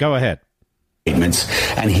on. Go ahead.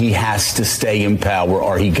 And he has to stay in power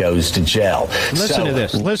or he goes to jail. Listen to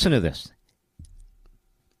this. Listen to this.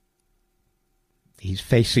 He's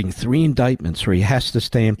facing 3 indictments where he has to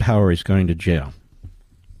stay in power. He's going to jail.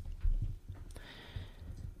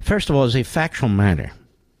 First of all, as a factual matter,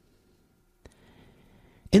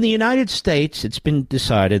 in the United States, it's been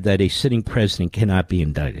decided that a sitting president cannot be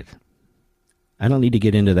indicted. I don't need to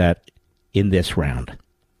get into that in this round.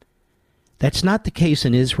 That's not the case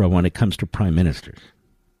in Israel when it comes to prime ministers.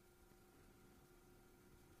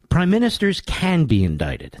 Prime ministers can be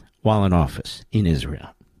indicted while in office in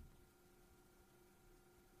Israel.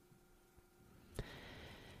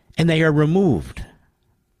 And they are removed.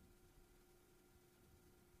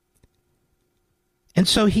 And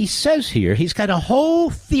so he says here, he's got a whole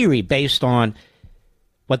theory based on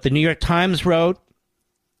what the New York Times wrote,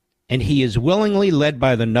 and he is willingly led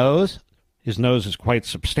by the nose. His nose is quite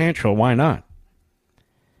substantial. Why not?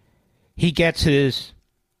 He gets his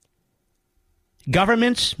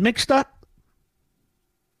governments mixed up.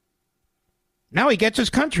 Now he gets his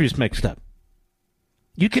countries mixed up.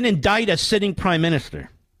 You can indict a sitting prime minister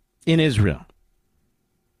in Israel.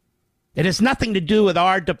 It has nothing to do with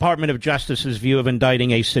our Department of Justice's view of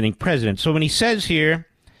indicting a sitting president. So when he says here,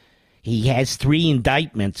 he has 3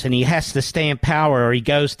 indictments and he has to stay in power or he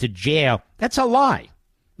goes to jail, that's a lie,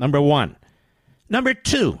 number one. Number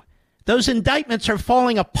two, those indictments are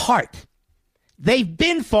falling apart. They've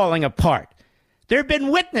been falling apart. There have been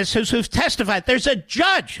witnesses who've testified. There's a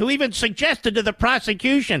judge who even suggested to the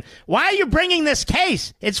prosecution, why are you bringing this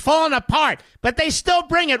case? It's fallen apart. But they still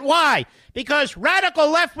bring it. Why? Because radical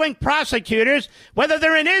left-wing prosecutors, whether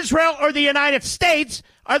they're in Israel or the United States,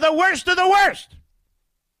 are the worst of the worst.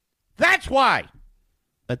 That's why.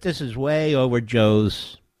 But this is way over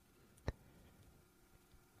Joe's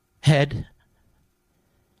head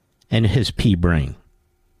and his pea brain.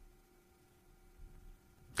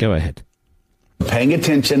 Go ahead. Paying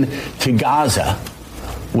attention to Gaza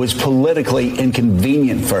was politically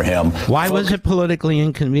inconvenient for him. Why was it politically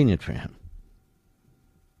inconvenient for him?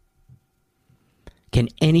 Can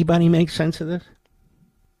anybody make sense of this?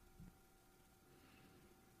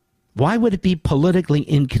 Why would it be politically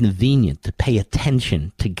inconvenient to pay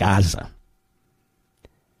attention to Gaza?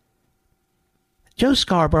 Joe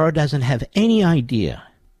Scarborough doesn't have any idea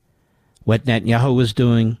what Netanyahu was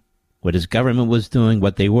doing, what his government was doing,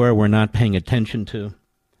 what they were not paying attention to.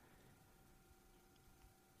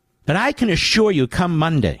 But I can assure you, come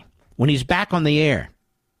Monday, when he's back on the air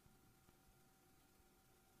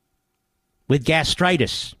with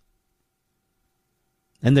gastritis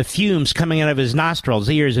and the fumes coming out of his nostrils,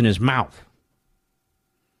 ears, and his mouth,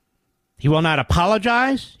 he will not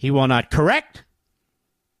apologize. He will not correct.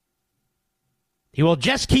 He will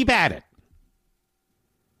just keep at it.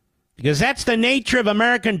 Because that's the nature of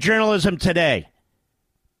American journalism today.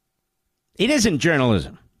 It isn't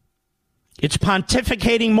journalism. It's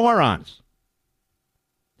pontificating morons.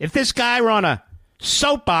 If this guy were on a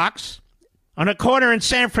soapbox on a corner in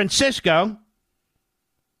San Francisco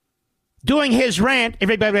doing his rant,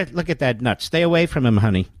 everybody would look at that nut. Stay away from him,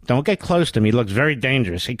 honey. Don't get close to him. He looks very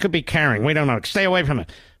dangerous. He could be carrying. We don't know. Stay away from him.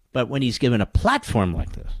 But when he's given a platform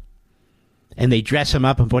like this, and they dress him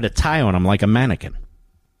up and put a tie on him like a mannequin,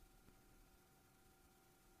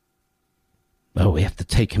 Oh, we have to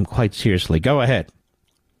take him quite seriously. Go ahead.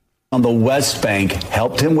 On the West Bank,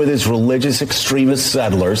 helped him with his religious extremist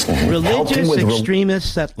settlers. Religious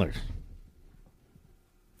extremist settlers.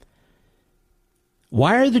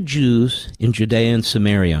 Why are the Jews in Judea and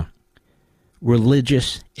Samaria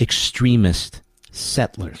religious extremist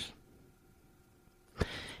settlers?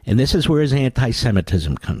 And this is where his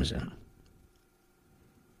anti-Semitism comes in.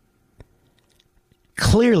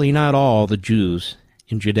 Clearly not all the Jews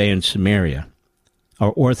in Judea and Samaria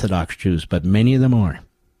are Orthodox Jews, but many of them are.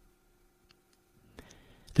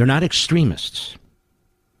 They're not extremists.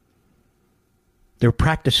 They're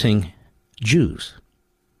practicing Jews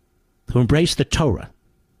who embrace the Torah.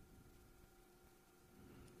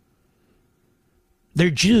 They're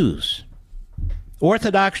Jews,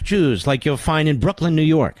 Orthodox Jews like you'll find in Brooklyn, New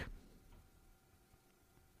York.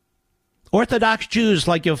 Orthodox Jews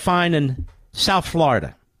like you'll find in South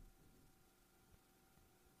Florida.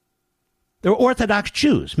 They're Orthodox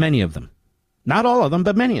Jews, many of them. Not all of them,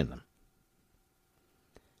 but many of them.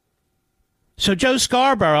 So Joe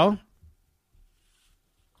Scarborough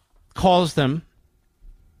calls them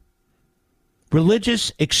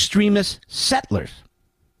religious extremist settlers.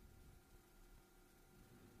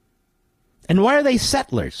 And why are they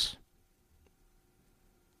settlers?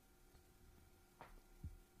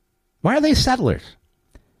 Why are they settlers?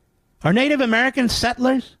 Are Native Americans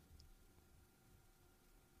settlers?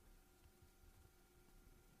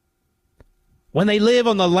 When they live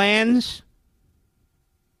on the lands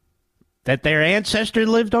that their ancestors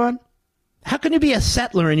lived on? How can you be a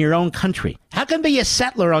settler in your own country? How can you be a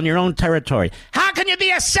settler on your own territory? How can you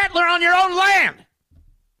be a settler on your own land?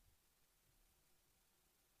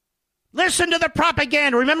 Listen to the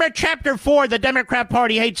propaganda. Remember chapter 4, the Democrat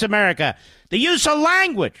Party hates America. The use of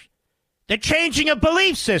language, the changing of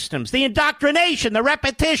belief systems, the indoctrination, the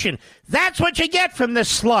repetition. That's what you get from this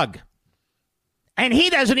slug. And he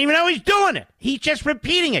doesn't even know he's doing it. He's just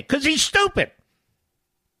repeating it because he's stupid.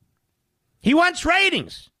 He wants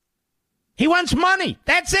ratings. He wants money.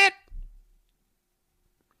 That's it.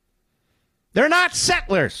 They're not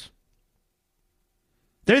settlers.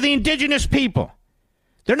 They're the indigenous people.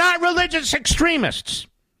 They're not religious extremists.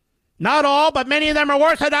 Not all, but many of them are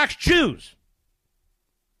Orthodox Jews.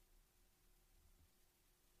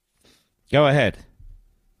 Go ahead.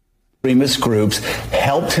 Extremist groups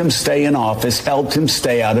helped him stay in office, helped him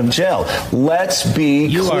stay out of jail. Let's be clear.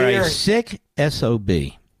 You are a sick SOB.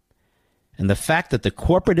 And the fact that the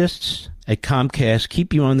corporatists at Comcast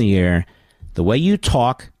keep you on the air, the way you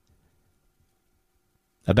talk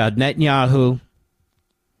about Netanyahu,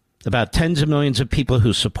 about tens of millions of people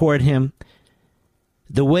who support him,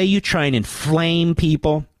 the way you try and inflame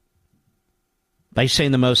people by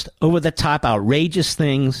saying the most over-the-top, outrageous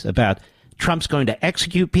things about Trump's going to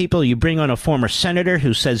execute people. You bring on a former senator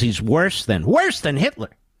who says he's worse than Hitler.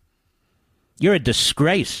 You're a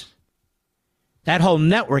disgrace. That whole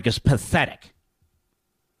network is pathetic.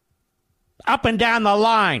 Up and down the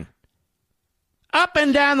line. Up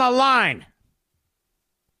and down the line.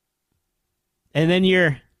 And then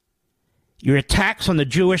your attacks on the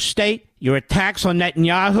Jewish state, your attacks on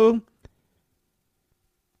Netanyahu,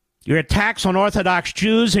 your attacks on Orthodox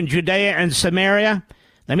Jews in Judea and Samaria.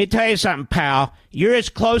 Let me tell you something, pal. You're as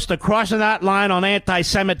close to crossing that line on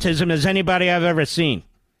anti-Semitism as anybody I've ever seen.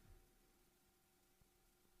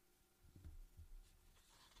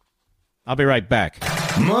 I'll be right back.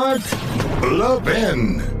 Mark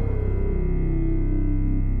Levin.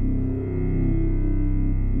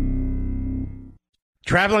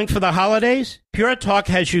 Traveling for the holidays? Pure Talk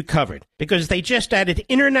has you covered because they just added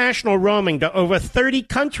international roaming to over 30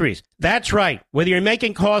 countries. That's right. Whether you're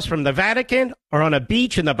making calls from the Vatican or on a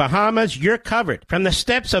beach in the Bahamas, you're covered. From the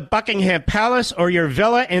steps of Buckingham Palace or your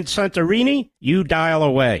villa in Santorini, you dial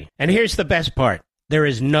away. And here's the best part. There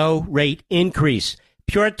is no rate increase.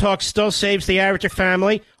 Pure Talk still saves the average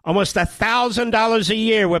family almost $1,000 a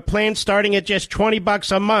year with plans starting at just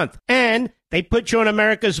 $20 a month. And they put you on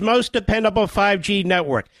America's most dependable 5G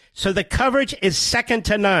network. So the coverage is second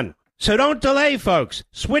to none. So don't delay, folks.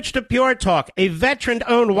 Switch to Pure Talk, a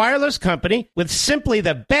veteran-owned wireless company with simply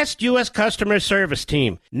the best U.S. customer service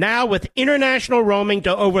team. Now with international roaming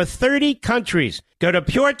to over 30 countries. Go to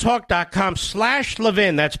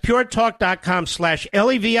puretalk.com/Levin. That's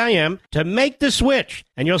puretalk.com/LEVIN to make the switch.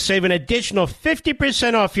 And you'll save an additional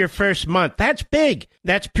 50% off your first month. That's big.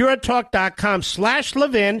 That's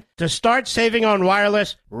puretalk.com/Levin to start saving on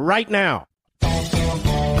wireless right now.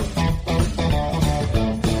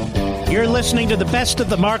 You're listening to the best of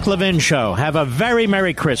the Mark Levin Show. Have a very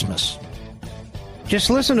Merry Christmas. Just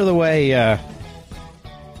listen to the way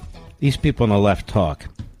these people on the left talk.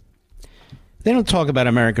 They don't talk about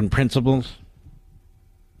American principles.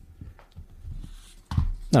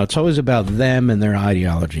 No, it's always about them and their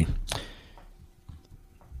ideology.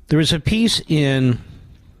 There was a piece in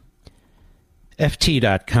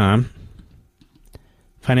FT.com,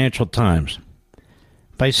 Financial Times,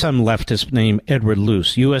 by some leftist named Edward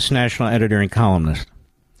Luce, U.S. national editor and columnist.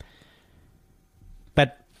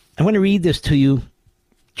 But I want to read this to you.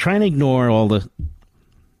 Try and ignore all the,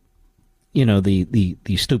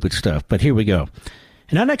 the stupid stuff. But here we go.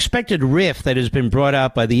 An unexpected rift that has been brought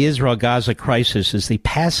out by the Israel-Gaza crisis is the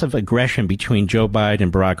passive aggression between Joe Biden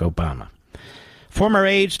and Barack Obama. Former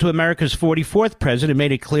aides to America's 44th president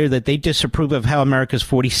made it clear that they disapprove of how America's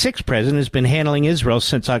 46th president has been handling Israel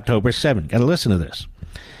since October 7th. Got to listen to this.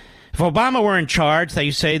 If Obama were in charge,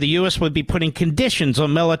 they say the U.S. would be putting conditions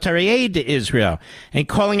on military aid to Israel and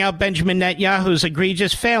calling out Benjamin Netanyahu's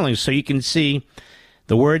egregious failings. So you can see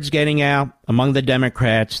the words getting out among the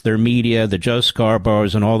Democrats, their media, the Joe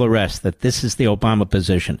Scarboroughs, and all the rest, that this is the Obama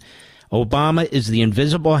position. Obama is the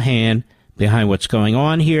invisible hand behind what's going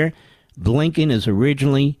on here. Blinken is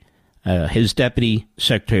originally his deputy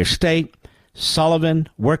secretary of state. Sullivan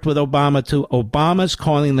worked with Obama too. Obama's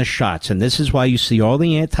calling the shots, and this is why you see all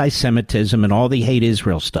the anti-Semitism and all the hate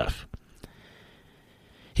Israel stuff.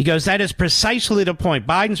 He goes, that is precisely the point.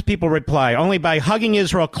 Biden's people reply, only by hugging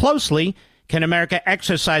Israel closely can America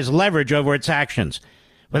exercise leverage over its actions.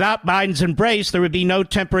 Without Biden's embrace, there would be no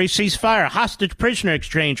temporary ceasefire, hostage prisoner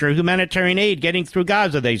exchange, or humanitarian aid getting through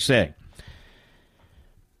Gaza, they say.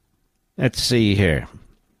 Let's see here.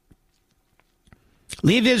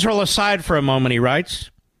 Leave Israel aside for a moment, he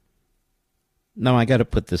writes. No, I got to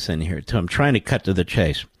put this in here, too. I'm trying to cut to the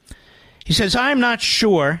chase. He says, I'm not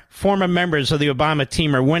sure former members of the Obama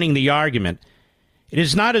team are winning the argument. It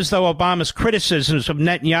is not as though Obama's criticisms of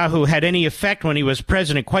Netanyahu had any effect when he was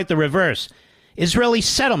president. Quite the reverse. Israeli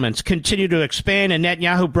settlements continue to expand, and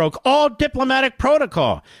Netanyahu broke all diplomatic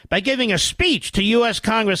protocol by giving a speech to U.S.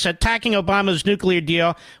 Congress attacking Obama's nuclear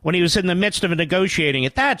deal when he was in the midst of negotiating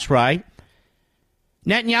it. That's right.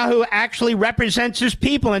 Netanyahu actually represents his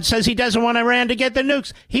people and says he doesn't want Iran to get the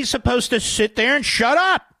nukes. He's supposed to sit there and shut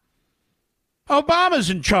up. Obama's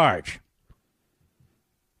in charge.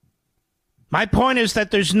 My point is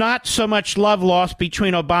that there's not so much love lost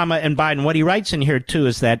between Obama and Biden. What he writes in here, too,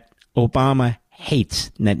 is that Obama hates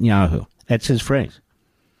Netanyahu. That's his phrase.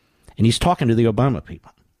 And he's talking to the Obama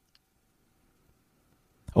people.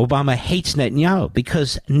 Obama hates Netanyahu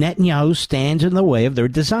because Netanyahu stands in the way of their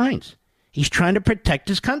designs. He's trying to protect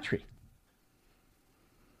his country.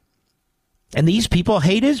 And these people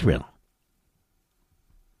hate Israel.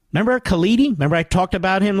 Remember Khalidi? Remember I talked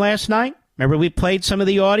about him last night? Remember we played some of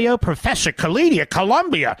the audio? Professor Khalidi at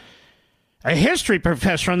Columbia, a history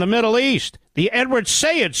professor in the Middle East, the Edward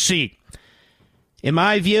Said seat. In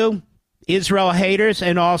my view, Israel haters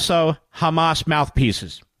and also Hamas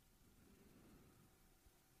mouthpieces.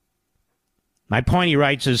 My point, he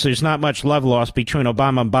writes, is there's not much love lost between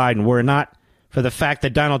Obama and Biden. Were it not for the fact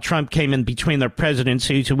that Donald Trump came in between their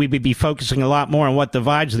presidencies, we would be focusing a lot more on what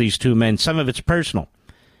divides these two men. Some of it's personal.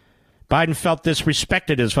 Biden felt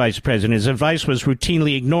disrespected as vice president. His advice was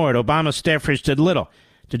routinely ignored. Obama staffers did little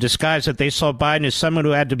to disguise that they saw Biden as someone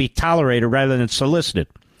who had to be tolerated rather than solicited.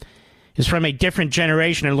 He's from a different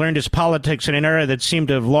generation and learned his politics in an era that seemed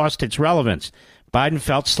to have lost its relevance. Biden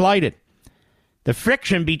felt slighted. The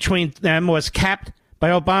friction between them was capped by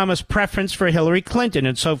Obama's preference for Hillary Clinton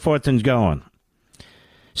and so forth and go on.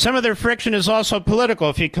 Some of their friction is also political.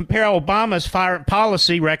 If you compare Obama's foreign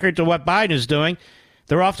policy record to what Biden is doing,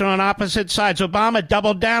 they're often on opposite sides. Obama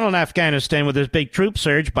doubled down on Afghanistan with his big troop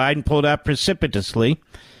surge. Biden pulled out precipitously.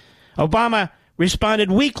 Obama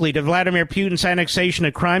responded weakly to Vladimir Putin's annexation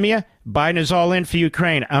of Crimea. Biden is all in for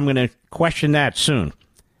Ukraine. I'm going to question that soon,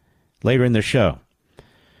 later in the show.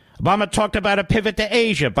 Obama talked about a pivot to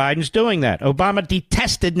Asia. Biden's doing that. Obama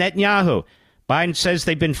detested Netanyahu. Biden says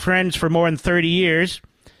they've been friends for more than 30 years.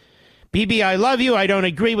 Bibi, I love you. I don't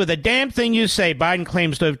agree with a damn thing you say. Biden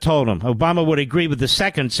claims to have told him. Obama would agree with the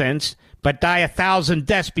second sentence, but die 1,000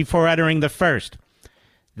 deaths before uttering the first.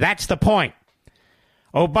 That's the point.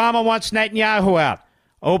 Obama wants Netanyahu out.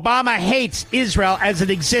 Obama hates Israel as it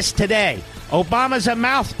exists today. Obama's a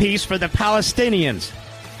mouthpiece for the Palestinians.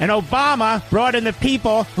 And Obama brought in the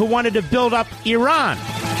people who wanted to build up Iran.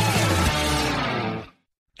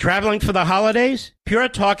 Traveling for the holidays? Pure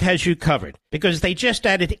Talk has you covered because they just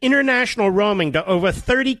added international roaming to over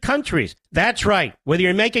 30 countries. That's right. Whether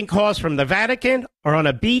you're making calls from the Vatican or on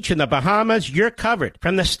a beach in the Bahamas, you're covered.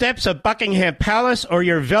 From the steps of Buckingham Palace or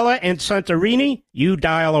your villa in Santorini, you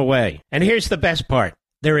dial away. And here's the best part.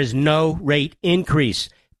 There is no rate increase.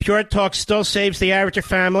 Pure Talk still saves the average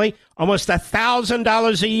family almost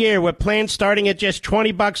 $1,000 a year with plans starting at just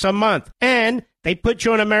 $20 a month. And They put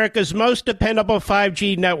you on America's most dependable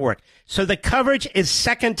 5G network, so the coverage is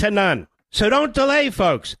second to none. So don't delay,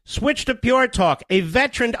 folks. Switch to Pure Talk, a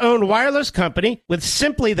veteran-owned wireless company with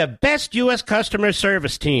simply the best U.S. customer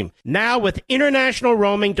service team. Now with international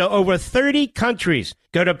roaming to over 30 countries.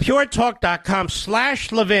 Go to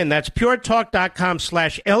puretalk.com/Levin. That's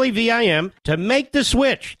puretalk.com/LEVIN to make the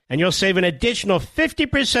switch. And you'll save an additional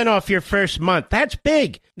 50% off your first month. That's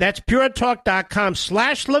big. That's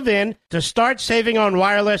puretalk.com/Levin to start saving on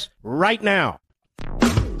wireless right now.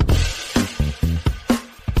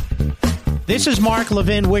 This is Mark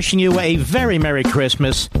Levin wishing you a very Merry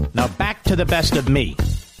Christmas. Now back to the best of me.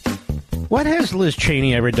 What has Liz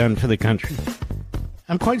Cheney ever done for the country?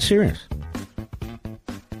 I'm quite serious.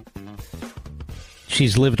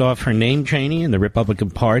 She's lived off her name, Cheney, in the Republican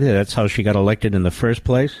Party. That's how she got elected in the first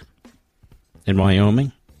place in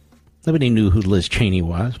Wyoming. Nobody knew who Liz Cheney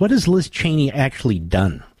was. What has Liz Cheney actually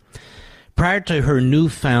done? Prior to her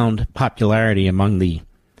newfound popularity among the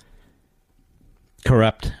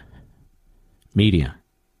corrupt media,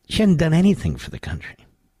 she hadn't done anything for the country.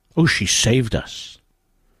 Oh, she saved us.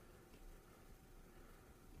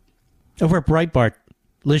 Over at Breitbart,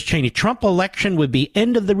 Liz Cheney, Trump election would be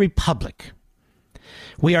end of the republic.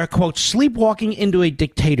 We are, quote, sleepwalking into a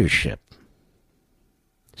dictatorship.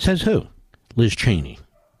 Says who? Liz Cheney.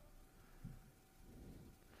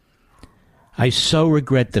 I so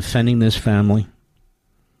regret defending this family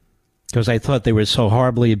because I thought they were so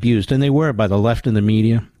horribly abused, and they were by the left and the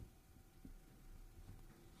media.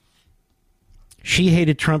 She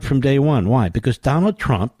hated Trump from day one. Why? Because Donald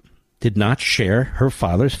Trump did not share her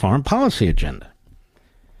father's foreign policy agenda.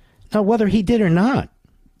 Now, whether he did or not,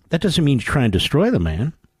 that doesn't mean try and destroy the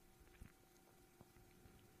man.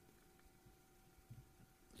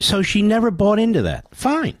 So she never bought into that.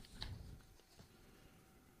 Fine.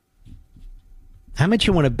 How much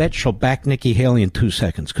you want to bet she'll back Nikki Haley in 2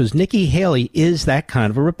 seconds? Because Nikki Haley is that kind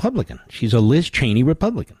of a Republican. She's a Liz Cheney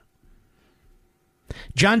Republican.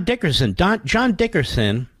 John Dickerson. John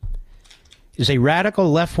Dickerson is a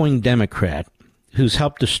radical left-wing Democrat who's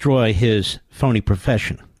helped destroy his phony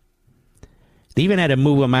profession. They even had to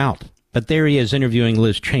move him out. But there he is interviewing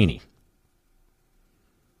Liz Cheney.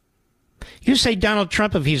 You say Donald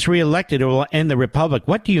Trump, if he's reelected, it will end the republic.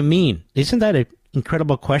 What do you mean? Isn't that an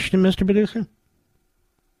incredible question, Mr. Producer?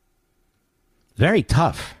 Very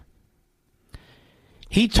tough.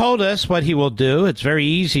 He told us what he will do. It's very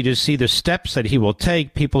easy to see the steps that he will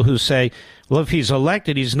take. People who say, well, if he's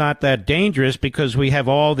elected, he's not that dangerous because we have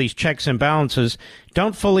all these checks and balances,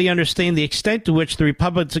 don't fully understand the extent to which the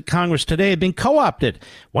Republicans in Congress today have been co-opted.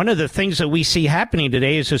 One of the things that we see happening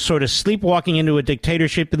today is a sort of sleepwalking into a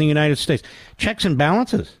dictatorship in the United States. Checks and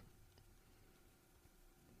balances.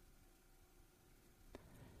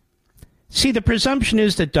 See, the presumption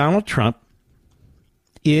is that Donald Trump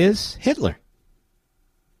is Hitler.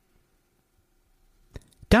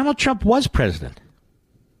 Donald Trump was president.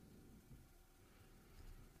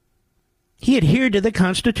 He adhered to the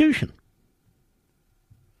Constitution.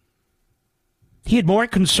 He had more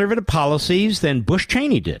conservative policies than Bush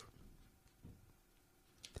Cheney did.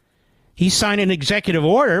 He signed an executive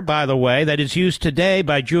order, by the way, that is used today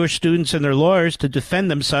by Jewish students and their lawyers to defend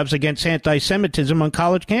themselves against anti-Semitism on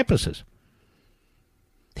college campuses.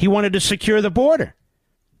 He wanted to secure the border.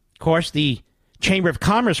 Of course, the Chamber of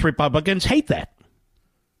Commerce Republicans hate that.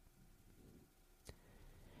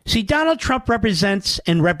 See, Donald Trump represents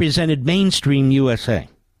and represented mainstream USA.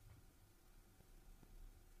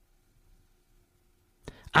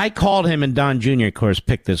 I called him, and Don Jr., of course,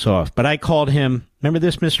 picked this off, but I called him, remember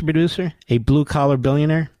this, Mr. Producer? A blue-collar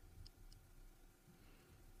billionaire?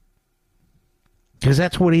 Because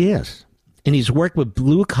that's what he is. And he's worked with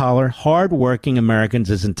blue-collar, hard-working Americans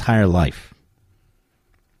his entire life.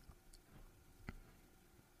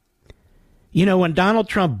 You know, when Donald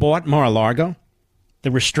Trump bought Mar-a-Lago, the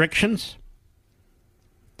restrictions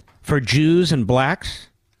for Jews and blacks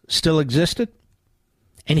still existed,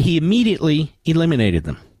 and he immediately eliminated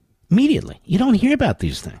them. Immediately. You don't hear about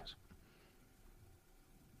these things.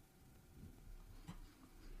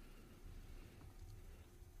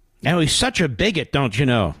 Now, he's such a bigot, don't you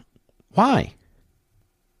know? Why?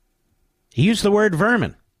 He used the word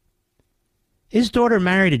vermin. His daughter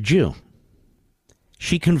married a Jew.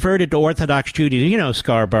 She converted to Orthodox Judaism. You know,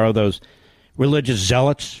 Scarborough, those religious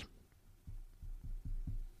zealots.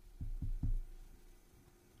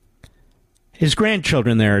 His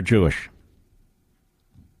grandchildren there are Jewish.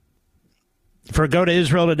 If he go to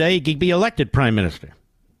Israel today, he could be elected prime minister.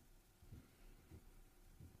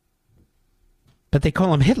 But they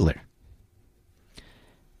call him Hitler.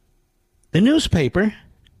 The newspaper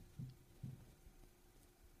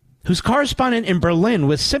whose correspondent in Berlin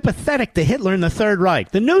was sympathetic to Hitler and the Third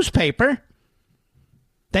Reich. The newspaper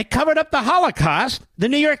that covered up the Holocaust, the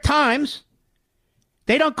New York Times,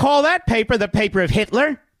 they don't call that paper the paper of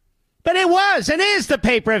Hitler, but it was and is the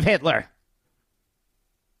paper of Hitler.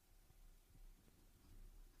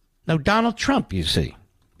 Now, Donald Trump, you see,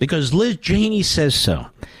 because Liz Cheney says so.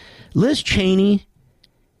 Liz Cheney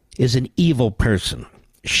is an evil person.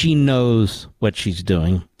 She knows what she's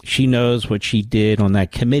doing. She knows what she did on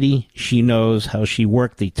that committee. She knows how she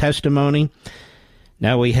worked the testimony.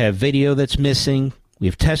 Now we have video that's missing. We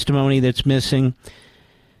have testimony that's missing.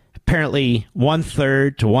 Apparently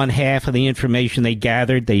 1/3 to 1/2 of the information they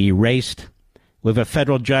gathered, they erased. We have a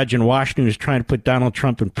federal judge in Washington who's trying to put Donald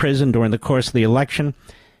Trump in prison during the course of the election.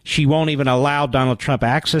 She won't even allow Donald Trump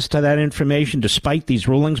access to that information despite these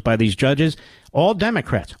rulings by these judges. All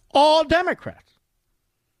Democrats. All Democrats.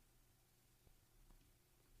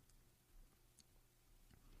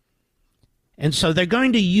 And so they're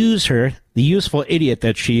going to use her, the useful idiot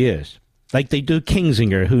that she is, like they do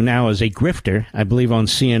Kingsinger, who now is a grifter, I believe, on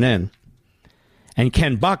CNN, and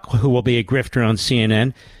Ken Buck, who will be a grifter on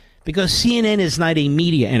CNN, because CNN is not a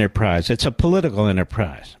media enterprise. It's a political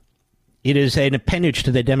enterprise. It is an appendage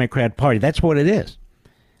to the Democrat Party. That's what it is.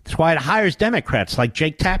 That's why it hires Democrats like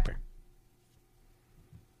Jake Tapper.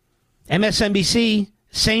 MSNBC,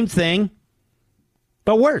 same thing,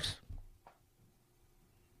 but worse.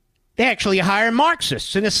 They actually hire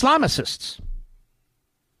Marxists and Islamicists.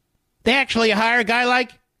 They actually hire a guy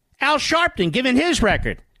like Al Sharpton, given his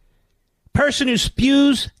record. Person who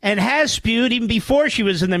spews and has spewed, even before she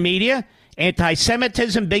was in the media,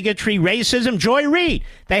 anti-Semitism, bigotry, racism. Joy Reid.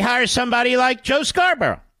 They hire somebody like Joe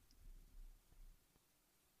Scarborough,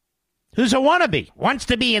 who's a wannabe, wants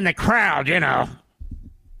to be in the crowd, you know.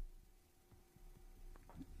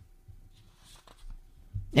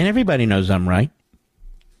 And everybody knows I'm right.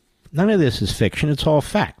 None of this is fiction. It's all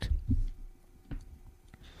fact.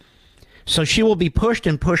 So she will be pushed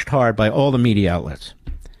and pushed hard by all the media outlets.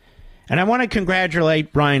 And I want to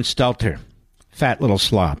congratulate Brian Stelter, fat little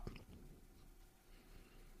slop.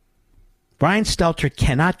 Brian Stelter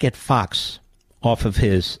cannot get Fox off of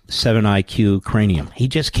his 7 IQ cranium. He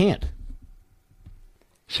just can't.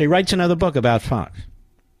 So he writes another book about Fox.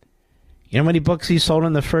 You know how many books he sold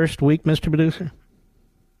in the first week, Mr. Producer?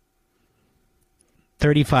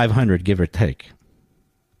 3,500, give or take.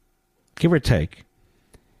 Give or take.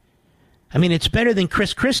 I mean, it's better than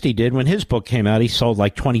Chris Christie did when his book came out. He sold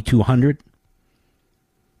like 2,200.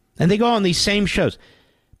 And they go on these same shows.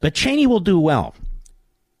 But Cheney will do well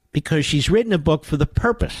because she's written a book for the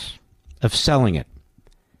purpose of selling it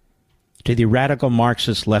to the radical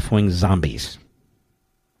Marxist left-wing zombies.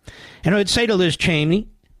 And I would say to Liz Cheney,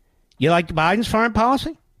 you like Biden's foreign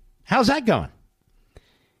policy? How's that going?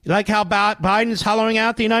 You like how Biden's hollowing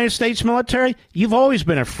out the United States military? You've always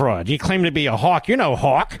been a fraud. You claim to be a hawk. You're no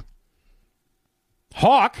hawk.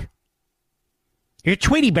 Hawk? You're a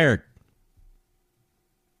Tweety Bird.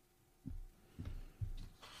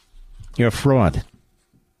 You're a fraud.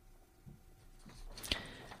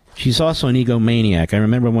 She's also an egomaniac. I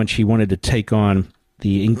remember when she wanted to take on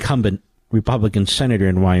the incumbent Republican senator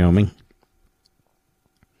in Wyoming.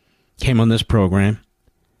 Came on this program.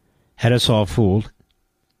 Had us all fooled.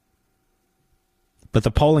 But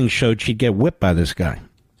the polling showed she'd get whipped by this guy.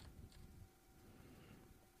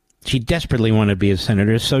 She desperately wanted to be a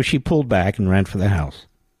senator, so she pulled back and ran for the House.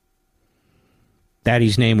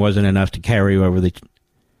 Daddy's name wasn't enough to carry over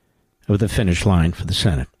the finish line for the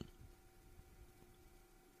Senate.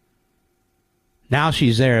 Now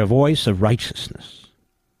she's there, a voice of righteousness,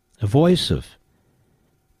 a voice of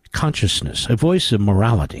consciousness, a voice of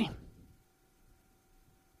morality.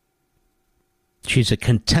 She's a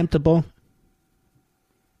contemptible,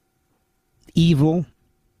 evil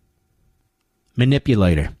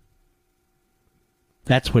manipulator.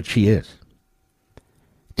 That's what she is.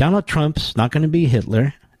 Donald Trump's not going to be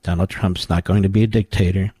Hitler. Donald Trump's not going to be a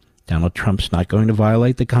dictator. Donald Trump's not going to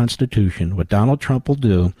violate the Constitution. What Donald Trump will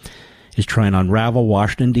do is try and unravel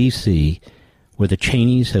Washington, D.C., where the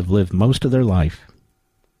Cheneys have lived most of their life,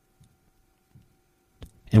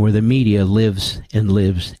 and where the media lives and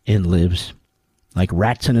lives and lives like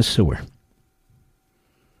rats in a sewer.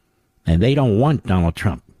 And they don't want Donald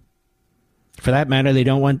Trump. For that matter, they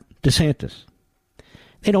don't want DeSantis.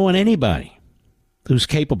 They don't want anybody who's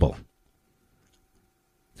capable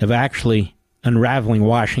of actually unraveling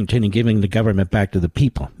Washington and giving the government back to the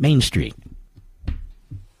people. Main Street.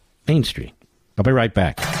 Main Street. I'll be right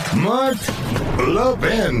back. Mark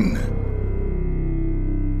Levin.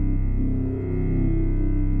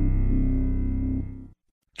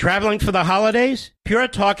 Traveling for the holidays? Pure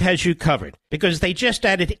Talk has you covered because they just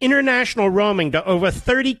added international roaming to over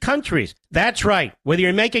 30 countries. That's right. Whether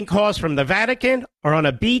you're making calls from the Vatican or on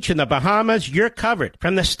a beach in the Bahamas, you're covered.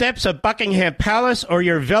 From the steps of Buckingham Palace or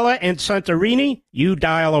your villa in Santorini, you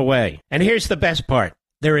dial away. And here's the best part.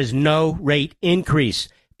 There is no rate increase.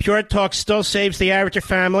 Pure Talk still saves the average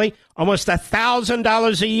family almost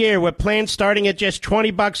 $1,000 a year with plans starting at just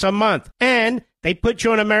 $20 a month. And they put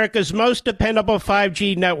you on America's most dependable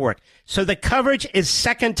 5G network, so the coverage is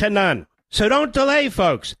second to none. So don't delay,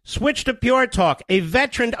 folks. Switch to Pure Talk, a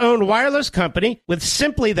veteran-owned wireless company with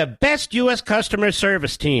simply the best U.S. customer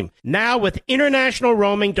service team. Now with international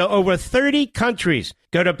roaming to over 30 countries.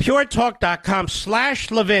 Go to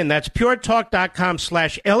puretalk.com/Levin. That's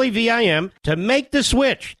puretalk.com/LEVIN to make the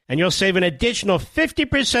switch, and you'll save an additional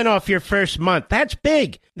 50% off your first month. That's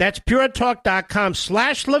big. That's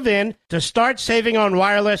puretalk.com/Levin to start saving on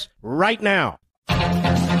wireless right now.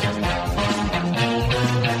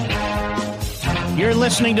 You're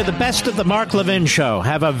listening to the best of the Mark Levin Show.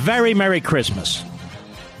 Have a very Merry Christmas.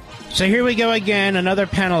 So here we go again, another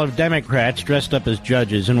panel of Democrats dressed up as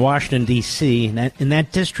judges in Washington, D.C. In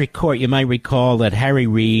that district court, you might recall that Harry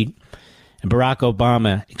Reid and Barack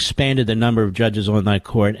Obama expanded the number of judges on that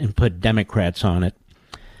court and put Democrats on it.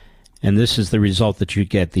 And this is the result that you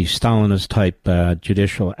get, these Stalinist-type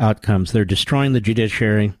judicial outcomes. They're destroying the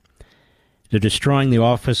judiciary. They're destroying the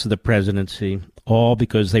office of the presidency, all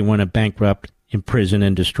because they want to bankrupt, imprison,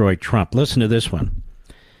 and destroy Trump. Listen to this one.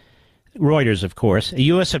 Reuters, of course. A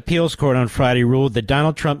U.S. appeals court on Friday ruled that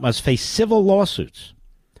Donald Trump must face civil lawsuits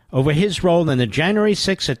over his role in the January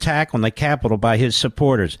 6th attack on the Capitol by his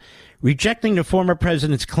supporters, rejecting the former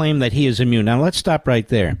president's claim that he is immune. Now, let's stop right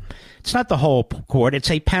there. It's not the whole court.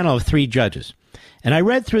 It's a panel of 3 judges. And I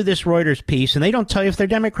read through this Reuters piece, and they don't tell you if they're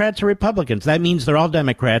Democrats or Republicans. That means they're all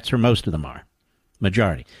Democrats, or most of them are.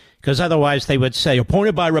 Majority. Because otherwise they would say,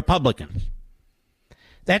 appointed by Republicans.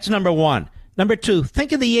 That's number one. Number two,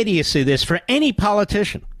 think of the idiocy of this for any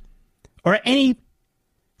politician or any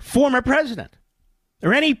former president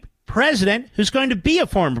or any president who's going to be a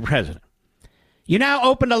former president. You now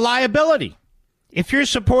open to liability. If your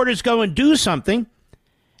supporters go and do something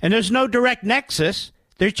and there's no direct nexus,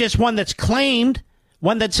 there's just one that's claimed,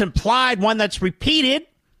 one that's implied, one that's repeated,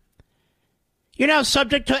 you're now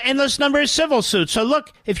subject to endless number of civil suits. So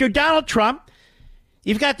look, if you're Donald Trump,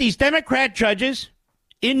 you've got these Democrat judges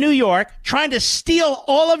in New York trying to steal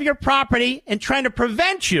all of your property and trying to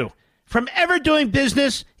prevent you from ever doing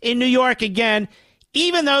business in New York again,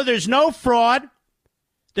 even though there's no fraud,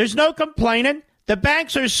 there's no complaining. The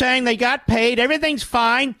banks are saying they got paid, everything's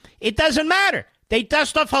fine. It doesn't matter. They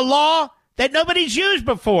dust off a law that nobody's used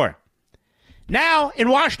before. Now, in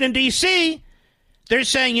Washington, D.C., they're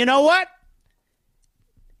saying, you know what?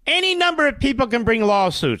 Any number of people can bring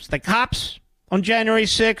lawsuits. The cops on January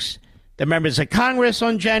 6th, the members of Congress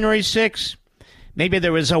on January 6th. Maybe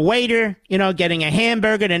there was a waiter, getting a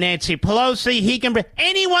hamburger to Nancy Pelosi.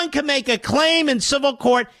 Anyone can make a claim in civil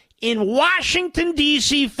court in Washington,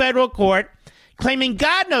 D.C. federal court, claiming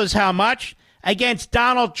God knows how much against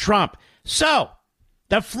Donald Trump. So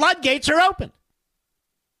the floodgates are open.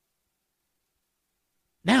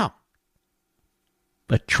 Now,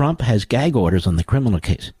 but Trump has gag orders on the criminal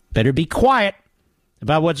case. Better be quiet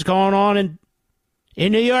about what's going on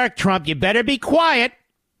in New York, Trump. You better be quiet.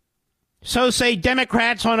 So say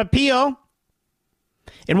Democrats on appeal.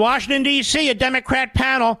 In Washington, D.C., a Democrat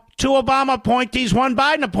panel, 2 Obama appointees, 1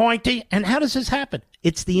 Biden appointee. And how does this happen?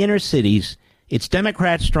 It's the inner cities. It's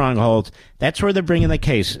Democrat strongholds. That's where they're bringing the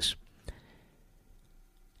cases.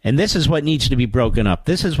 And this is what needs to be broken up.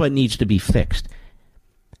 This is what needs to be fixed.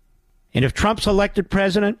 And if Trump's elected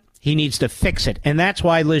president, he needs to fix it. And that's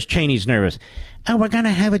why Liz Cheney's nervous. Oh, we're going to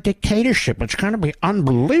have a dictatorship. It's going to be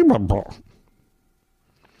unbelievable.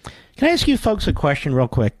 Can I ask you folks a question real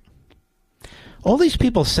quick? All these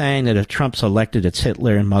people saying that if Trump's elected, it's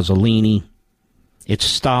Hitler and Mussolini, it's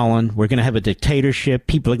Stalin, we're going to have a dictatorship,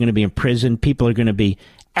 people are going to be in prison, people are going to be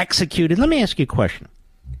executed. Let me ask you a question.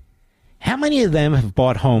 How many of them have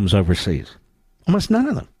bought homes overseas? Almost none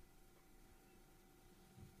of them.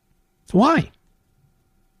 Why?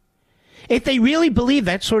 If they really believe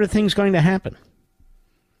that sort of thing's going to happen,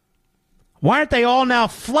 why aren't they all now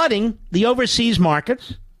flooding the overseas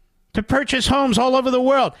markets to purchase homes all over the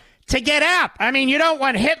world to get out? I mean, you don't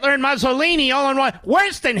want Hitler and Mussolini all in one.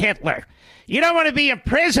 Worse than Hitler. You don't want to be in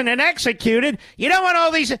prison and executed. You don't want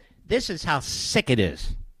all these. This is how sick it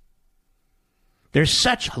is. There's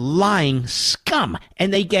such lying scum,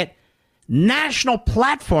 and they get national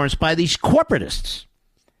platforms by these corporatists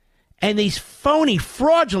and these phony,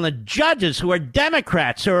 fraudulent judges who are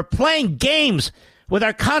Democrats who are playing games with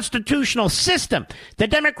our constitutional system. The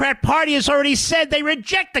Democrat Party has already said they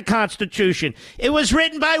reject the Constitution. It was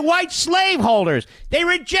written by white slaveholders. They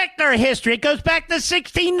reject our history. It goes back to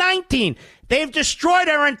 1619. They've destroyed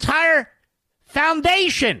our entire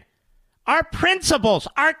foundation, our principles,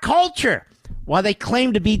 our culture, while they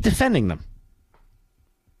claim to be defending them.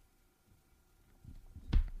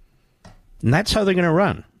 And that's how they're going to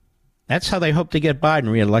run. That's how they hope to get Biden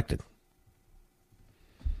reelected.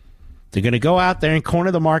 They're going to go out there and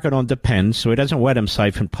corner the market on Depends so he doesn't wet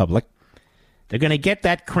himself in public. They're going to get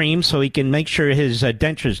that cream so he can make sure his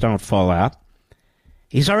dentures don't fall out.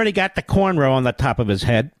 He's already got the cornrow on the top of his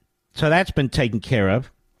head, so that's been taken care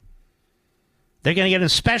of. They're going to get him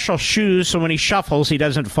special shoes so when he shuffles, he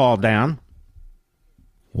doesn't fall down.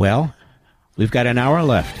 Well, we've got an hour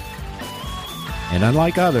left. And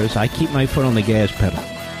unlike others, I keep my foot on the gas pedal.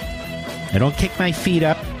 I don't kick my feet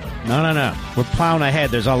up. No. We're plowing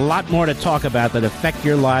ahead. There's a lot more to talk about that affect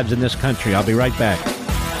your lives in this country. I'll be right back.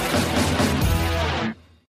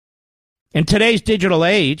 In today's digital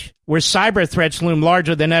age, where cyber threats loom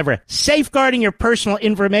larger than ever, safeguarding your personal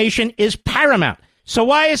information is paramount. So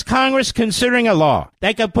why is Congress considering a law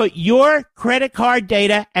that could put your credit card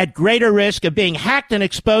data at greater risk of being hacked and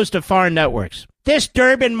exposed to foreign networks? This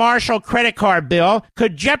Durbin-Marshall credit card bill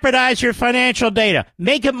could jeopardize your financial data,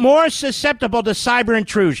 make it more susceptible to cyber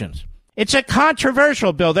intrusions. It's a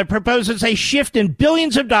controversial bill that proposes a shift in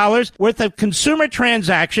billions of dollars worth of consumer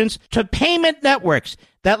transactions to payment networks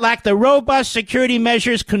that lack the robust security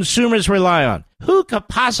measures consumers rely on. Who could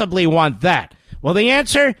possibly want that? Well, the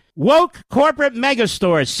answer? Woke corporate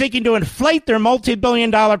megastores seeking to inflate their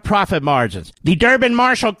multi-billion-dollar profit margins. The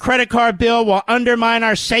Durbin-Marshall credit card bill will undermine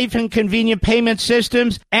our safe and convenient payment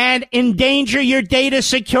systems and endanger your data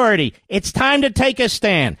security. It's time to take a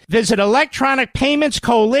stand. Visit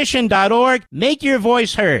electronicpaymentscoalition.org. Make your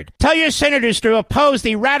voice heard. Tell your senators to oppose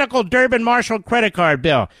the radical Durbin-Marshall credit card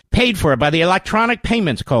bill, paid for by the Electronic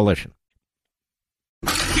Payments Coalition.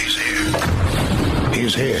 He's here.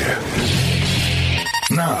 He's here.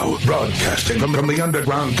 Now, broadcasting from the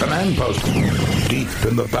underground command post, deep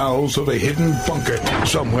in the bowels of a hidden bunker,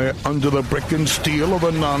 somewhere under the brick and steel of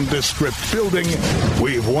a nondescript building,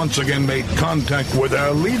 we've once again made contact with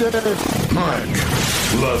our leader, Mark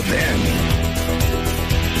Levin.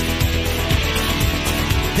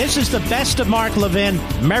 This is the best of Mark Levin.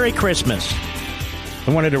 Merry Christmas.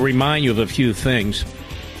 I wanted to remind you of a few things.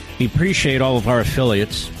 We appreciate all of our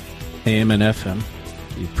affiliates, AM and FM.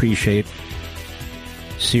 We appreciate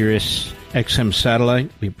Sirius XM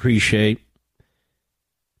Satellite. We appreciate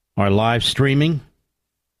our live streaming,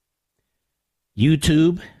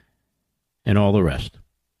 YouTube, and all the rest.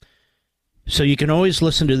 So you can always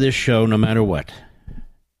listen to this show no matter what.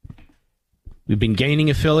 We've been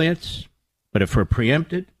gaining affiliates, but if we're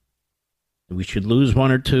preempted, we should lose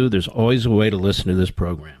one or two, there's always a way to listen to this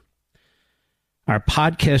program. Our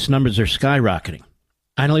podcast numbers are skyrocketing.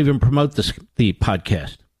 I don't even promote the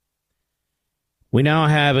podcast. We now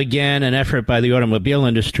have, again, an effort by the automobile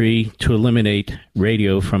industry to eliminate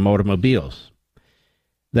radio from automobiles.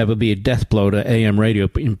 That would be a death blow to AM radio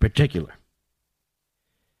in particular.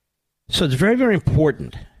 So it's very, very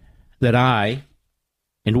important that I,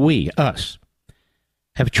 and we, us,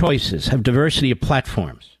 have choices, have diversity of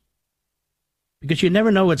platforms. Because you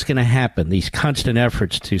never know what's going to happen, these constant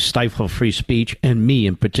efforts to stifle free speech, and me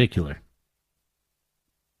in particular.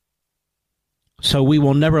 So we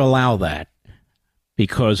will never allow that,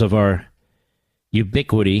 because of our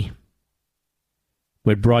ubiquity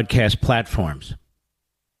with broadcast platforms.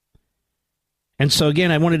 And so, again,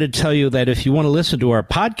 I wanted to tell you that if you want to listen to our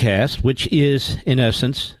podcast, which is, in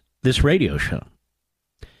essence, this radio show,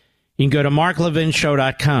 you can go to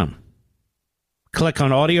marklevinshow.com. Click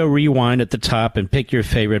on Audio Rewind at the top and pick your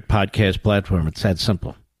favorite podcast platform. It's that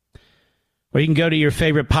simple. Or you can go to your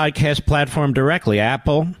favorite podcast platform directly,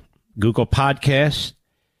 Apple, Google Podcasts,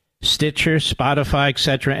 Stitcher, Spotify,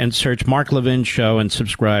 etc., and search Mark Levin Show and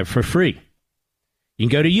subscribe for free. You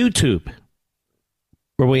can go to YouTube,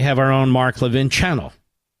 where we have our own Mark Levin channel.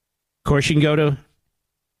 Of course, you can go to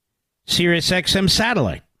Sirius XM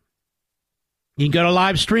Satellite. You can go to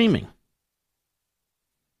live streaming.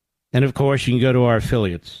 And, of course, you can go to our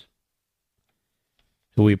affiliates,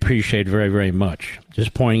 who we appreciate very, very much.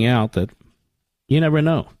 Just pointing out that you never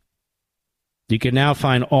know. You can now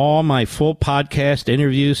find all my full podcast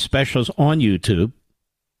interviews, specials on YouTube.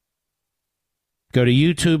 Go to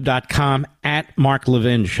youtube.com at Mark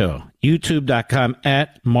Levin Show. YouTube.com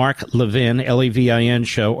at Mark Levin, Levin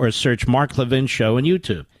Show, or search Mark Levin Show on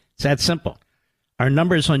YouTube. It's that simple. Our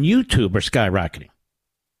numbers on YouTube are skyrocketing.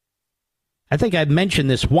 I think I've mentioned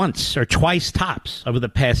this once or twice tops over the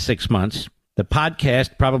past 6 months. The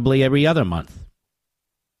podcast probably every other month.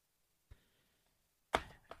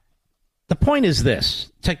 The point is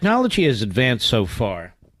this. Technology has advanced so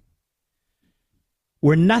far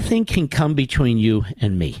where nothing can come between you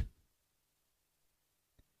and me.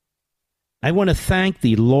 I want to thank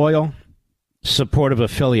the loyal, supportive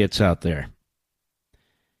affiliates out there.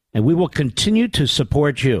 And we will continue to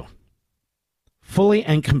support you fully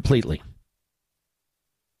and completely.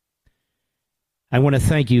 I want to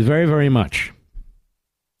thank you very, very much.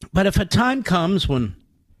 But if a time comes when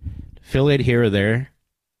an affiliate here or there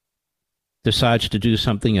decides to do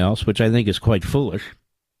something else, which I think is quite foolish,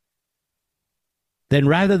 then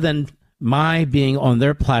rather than my being on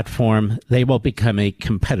their platform, they will become a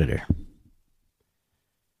competitor.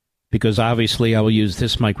 Because obviously I will use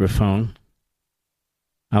this microphone.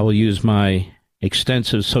 I will use my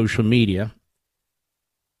extensive social media.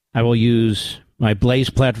 I will use my Blaze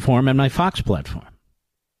platform and my Fox platform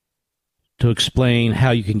to explain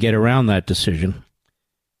how you can get around that decision,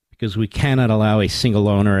 because we cannot allow a single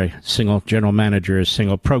owner, a single general manager, a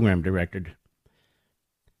single program director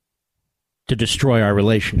to destroy our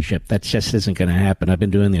relationship. That just isn't going to happen. I've been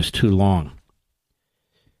doing this too long.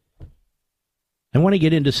 I want to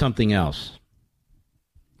get into something else.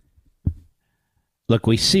 Look,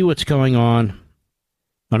 we see what's going on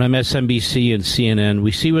MSNBC and CNN.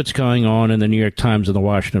 We see what's going on in the New York Times and the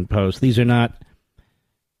Washington Post. These are not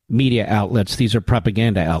media outlets. These are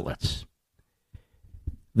propaganda outlets.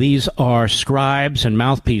 These are scribes and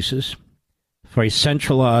mouthpieces for a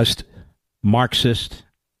centralized Marxist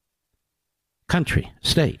country,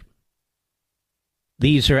 state.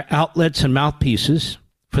 These are outlets and mouthpieces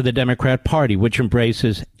for the Democrat Party, which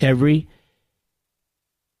embraces every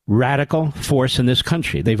radical force in this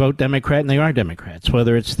country. They vote Democrat and they are Democrats,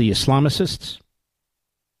 whether it's the Islamicists,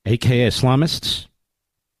 aka Islamists,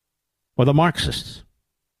 or the Marxists.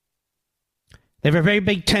 They have a very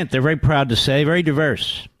big tent, they're very proud to say, very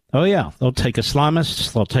diverse. Oh yeah, they'll take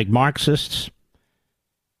Islamists, they'll take Marxists.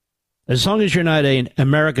 As long as you're not an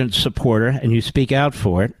American supporter and you speak out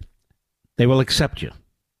for it, they will accept you.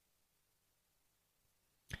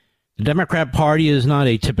 The Democrat Party is not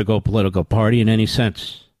a typical political party in any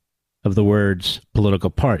sense of the words political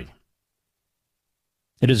party.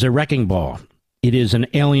 It is a wrecking ball. It is an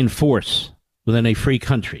alien force within a free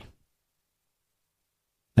country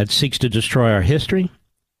that seeks to destroy our history,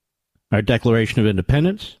 our Declaration of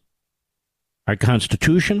Independence, our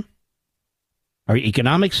Constitution, our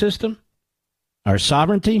economic system, our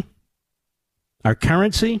sovereignty, our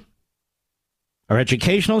currency, our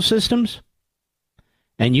educational systems,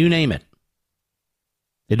 and you name it.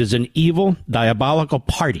 It is an evil, diabolical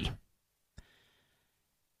party.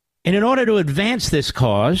 And in order to advance this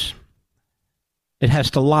cause, it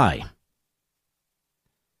has to lie.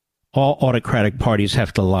 All autocratic parties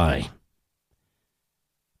have to lie.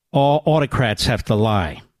 All autocrats have to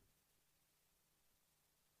lie.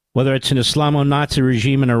 Whether it's an Islamo-Nazi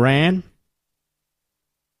regime in Iran,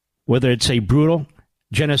 whether it's a brutal,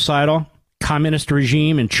 genocidal, communist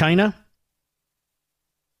regime in China,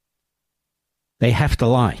 they have to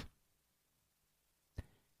lie.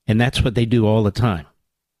 And that's what they do all the time.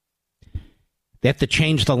 They have to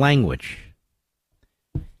change the language.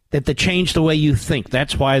 They have to change the way you think.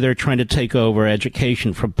 That's why they're trying to take over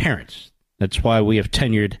education from parents. That's why we have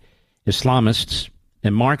tenured Islamists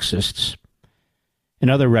and Marxists and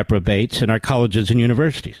other reprobates in our colleges and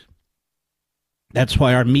universities. That's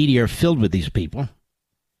why our media are filled with these people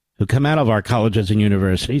who come out of our colleges and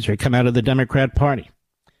universities or come out of the Democrat Party.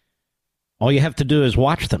 All you have to do is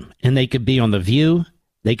watch them, and they could be on The View,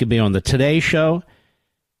 they could be on the Today Show,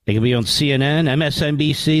 they could be on CNN,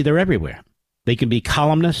 MSNBC, they're everywhere. They can be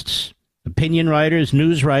columnists, opinion writers,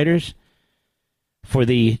 news writers for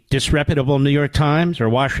the disreputable New York Times or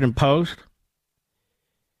Washington Post.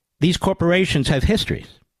 These corporations have histories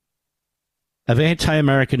of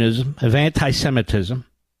anti-Americanism, of anti-Semitism,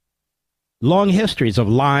 long histories of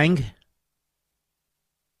lying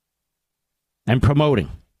and promoting,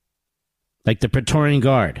 like the Praetorian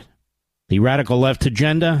Guard, the radical left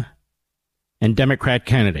agenda, and Democrat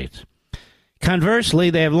candidates.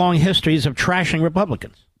 Conversely, they have long histories of trashing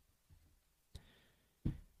Republicans.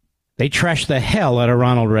 They trashed the hell out of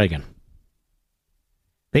Ronald Reagan.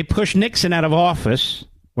 They pushed Nixon out of office,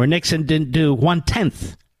 where Nixon didn't do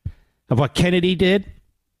 1/10 of what Kennedy did,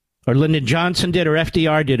 or Lyndon Johnson did, or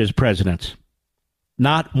FDR did as presidents.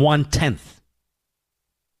 Not 1/10.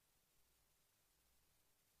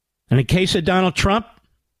 And in the case of Donald Trump,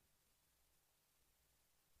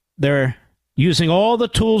 they're using all the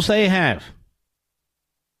tools they have,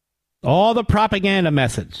 all the propaganda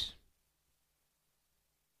methods,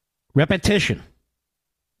 repetition,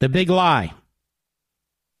 the big lie,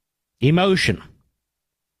 emotion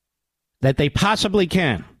that they possibly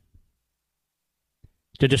can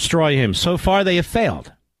to destroy him. So far, they have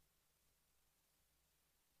failed.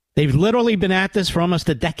 They've literally been at this for almost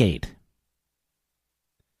a decade.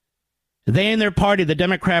 They and their party, the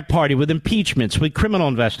Democrat Party, with impeachments, with criminal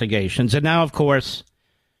investigations, and now, of course,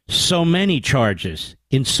 so many charges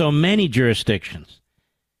in so many jurisdictions,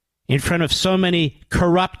 in front of so many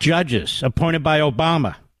corrupt judges appointed by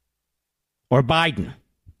Obama or Biden,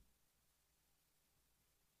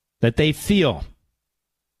 that they feel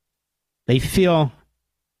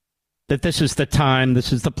that this is the time,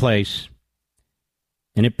 this is the place,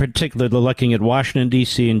 and in particular, they're looking at Washington,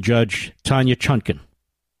 D.C. and Judge Tanya Chutkan,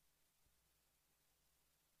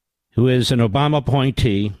 who is an Obama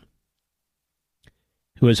appointee,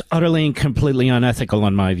 who is utterly and completely unethical,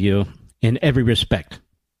 in my view, in every respect.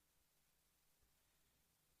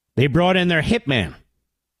 They brought in their hitman,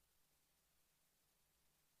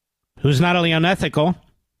 who's not only unethical,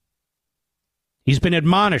 he's been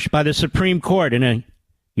admonished by the Supreme Court in a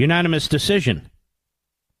unanimous decision,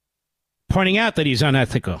 pointing out that he's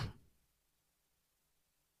unethical.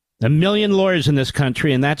 A million lawyers in this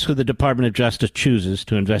country, and that's who the Department of Justice chooses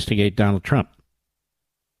to investigate Donald Trump.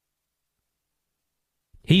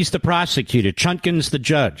 He's the prosecutor. Chutkan's the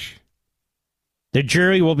judge. The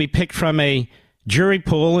jury will be picked from a jury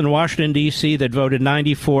pool in Washington, D.C. that voted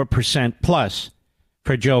 94% plus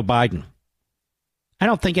for Joe Biden. I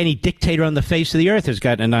don't think any dictator on the face of the earth has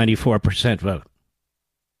gotten a 94% vote.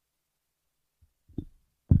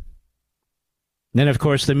 Then, of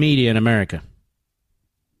course, the media in America.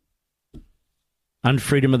 On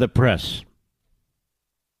freedom of the press.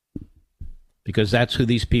 Because that's who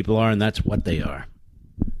these people are and that's what they are.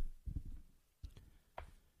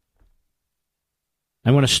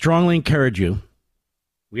 I want to strongly encourage you.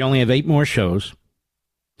 We only have 8 more shows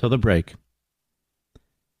till the break.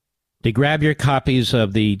 To grab your copies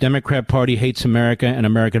of The Democrat Party Hates America and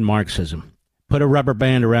American Marxism. Put a rubber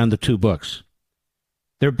band around the 2 books.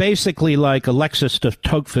 They're basically like Alexis de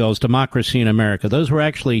Tocqueville's Democracy in America. Those were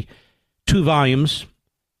actually 2 volumes,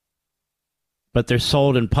 but they're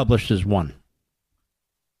sold and published as 1.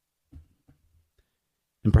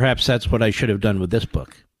 And perhaps that's what I should have done with this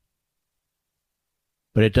book.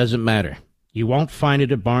 But it doesn't matter. You won't find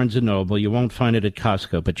it at Barnes & Noble. You won't find it at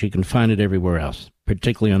Costco, but you can find it everywhere else,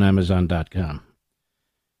 particularly on Amazon.com.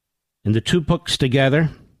 And the 2 books together,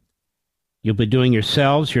 you'll be doing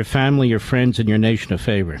yourselves, your family, your friends, and your nation a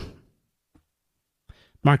favor.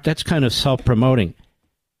 Mark, that's kind of self-promoting.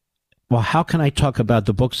 Well, how can I talk about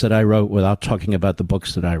the books that I wrote without talking about the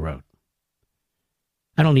books that I wrote?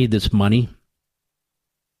 I don't need this money.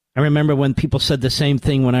 I remember when people said the same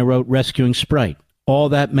thing when I wrote Rescuing Sprite. All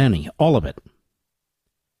that money, all of it,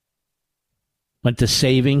 went to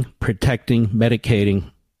saving, protecting,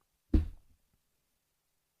 medicating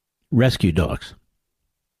rescue dogs.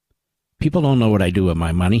 People don't know what I do with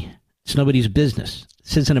my money. It's nobody's business.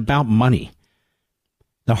 This isn't about money.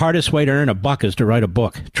 The hardest way to earn a buck is to write a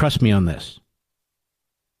book. Trust me on this.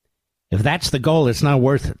 If that's the goal, it's not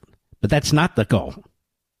worth it. But that's not the goal.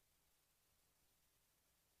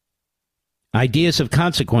 Ideas of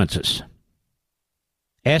consequences.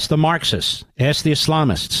 Ask the Marxists. Ask the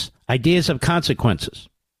Islamists. Ideas of consequences.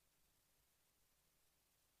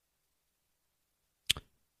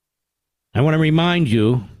 I want to remind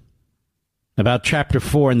you about Chapter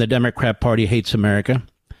 4 in The Democrat Party Hates America.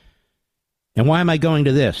 And why am I going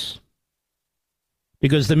to this?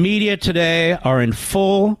 Because the media today are in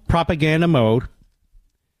full propaganda mode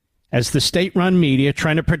as the state-run media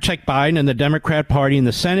trying to protect Biden and the Democrat Party in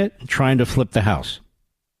the Senate and trying to flip the House.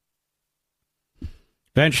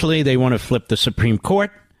 Eventually, they want to flip the Supreme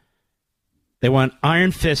Court. They want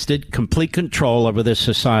iron-fisted, complete control over this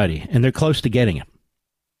society, and they're close to getting it.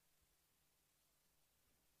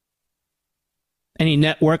 Any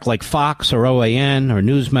network like Fox or OAN or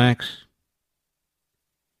Newsmax,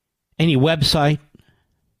 any website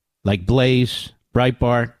like Blaze,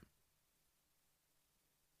 Breitbart,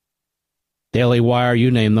 Daily Wire,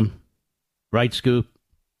 you name them, Right Scoop,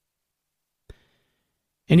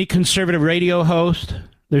 any conservative radio host,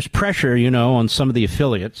 there's pressure, on some of the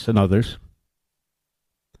affiliates and others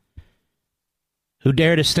who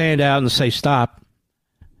dare to stand out and say, stop.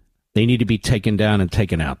 They need to be taken down and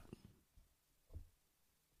taken out.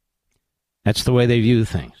 That's the way they view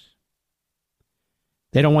things.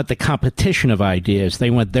 They don't want the competition of ideas. They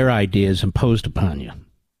want their ideas imposed upon you.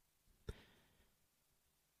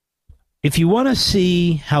 If you want to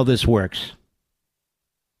see how this works,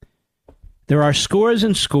 there are scores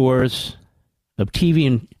and scores of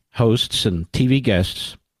TV hosts and TV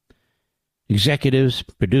guests, executives,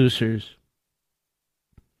 producers,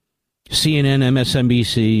 CNN,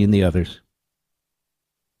 MSNBC, and the others.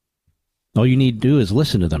 All you need to do is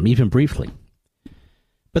listen to them, even briefly.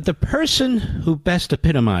 But the person who best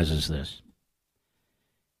epitomizes this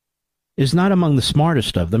is not among the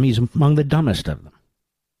smartest of them, he's among the dumbest of them.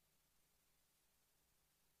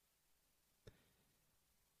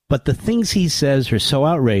 But the things he says are so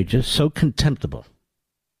outrageous, so contemptible,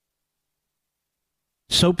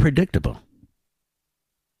 so predictable,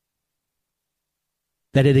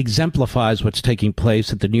 that it exemplifies what's taking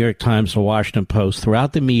place at the New York Times and Washington Post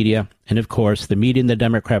throughout the media, and of course, the media and the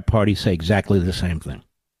Democrat Party say exactly the same thing.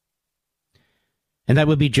 And that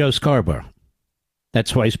would be Joe Scarborough.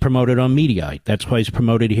 That's why he's promoted on Mediaite. That's why he's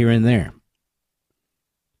promoted here and there.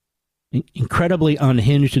 Incredibly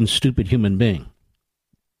unhinged and stupid human being.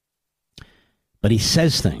 But he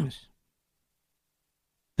says things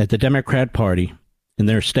that the Democrat Party and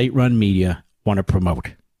their state-run media want to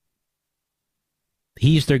promote.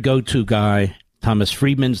 He's their go-to guy. Thomas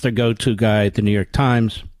Friedman's their go-to guy at the New York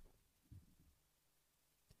Times.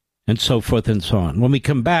 And so forth and so on. When we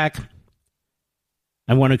come back,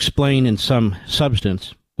 I want to explain in some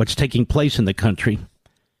substance what's taking place in the country,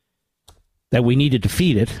 that we need to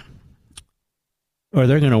defeat it, or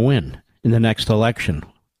they're going to win in the next election,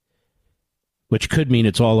 which could mean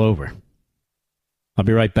it's all over. I'll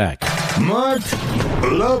be right back. Mark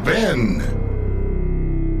Levin.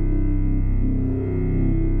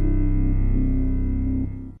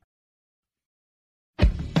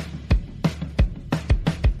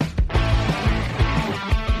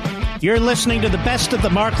 You're listening to the best of the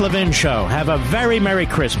Mark Levin Show. Have a very Merry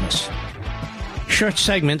Christmas. Short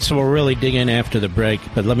segments, so we'll really dig in after the break,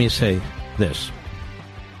 but let me say this.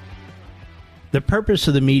 The purpose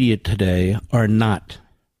of the media today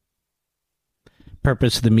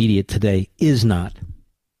is not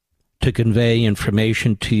to convey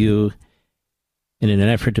information to you in an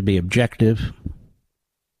effort to be objective.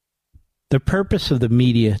 The purpose of the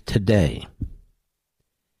media today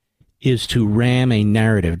is to ram a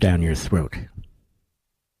narrative down your throat.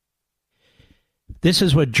 This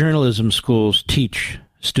is what journalism schools teach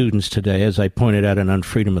students today, as I pointed out in On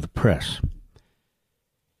Freedom of the Press.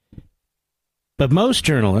 But most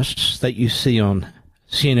journalists that you see on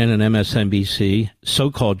CNN and MSNBC,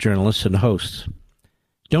 so-called journalists and hosts,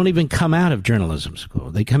 don't even come out of journalism school.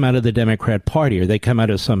 They come out of the Democrat Party, or they come out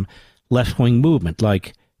of some left-wing movement,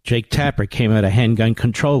 like Jake Tapper came out of Handgun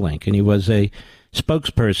Control Link, and he was a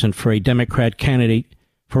spokesperson for a Democrat candidate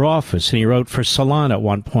for office, and he wrote for Salon at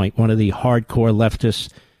one point, one of the hardcore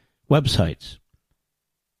leftist websites.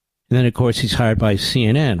 And then, of course, he's hired by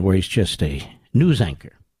CNN, where he's just a news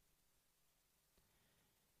anchor.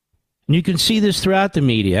 And you can see this throughout the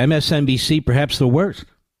media. MSNBC, perhaps the worst.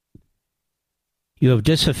 You have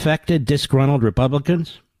disaffected, disgruntled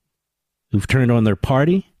Republicans who've turned on their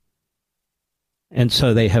party, and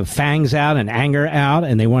so they have fangs out and anger out,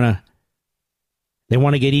 and they want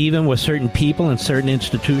to get even with certain people and certain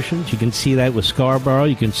institutions. You can see that with Scarborough.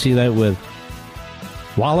 You can see that with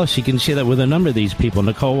Wallace. You can see that with a number of these people.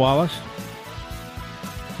 Nicole Wallace.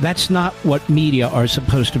 That's not what media are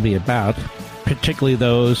supposed to be about, particularly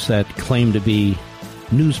those that claim to be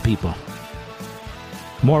news people.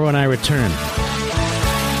 More when I return.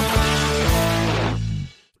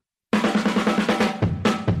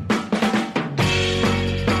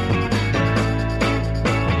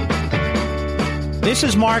 This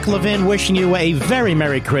is Mark Levin wishing you a very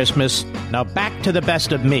Merry Christmas. Now back to the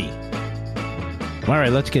best of me. All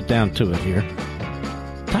right, let's get down to it here.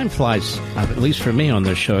 Time flies, at least for me on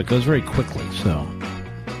this show. It goes very quickly, so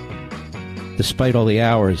despite all the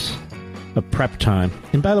hours of prep time.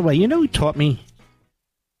 And by the way, you know who taught me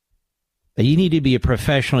that you need to be a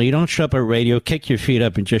professional? You don't show up at radio, kick your feet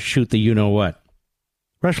up, and just shoot the you-know-what.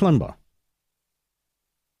 Rush Limbaugh.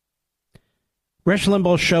 Rush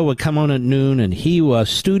Limbaugh's show would come on at noon, and he was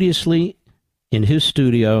studiously in his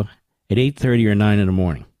studio at 8:30 or 9 in the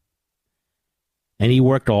morning. And he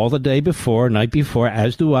worked all the day before, night before,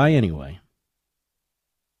 as do I anyway.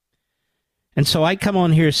 And so I come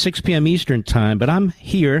on here at 6 p.m. Eastern time, but I'm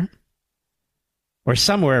here, or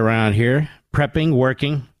somewhere around here, prepping,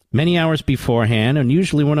 working, many hours beforehand, and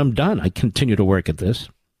usually when I'm done, I continue to work at this.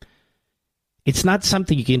 It's not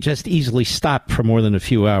something you can just easily stop for more than a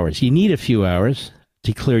few hours. You need a few hours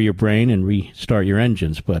to clear your brain and restart your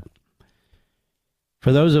engines. But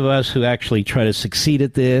for those of us who actually try to succeed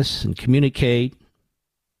at this and communicate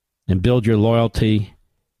and build your loyalty,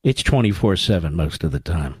 it's 24/7 most of the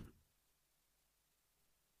time.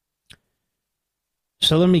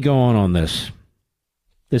 So let me go on this.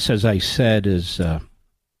 This, as I said, is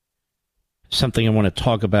something I want to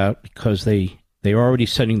talk about because they're already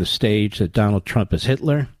setting the stage that Donald Trump is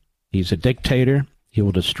Hitler. He's a dictator. He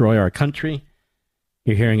will destroy our country.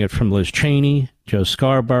 You're hearing it from Liz Cheney, Joe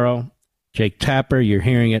Scarborough, Jake Tapper. You're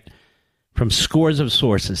hearing it from scores of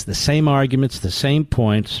sources. The same arguments, the same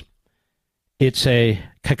points. It's a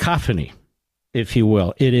cacophony, if you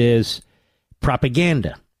will. It is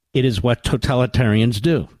propaganda. It is what totalitarians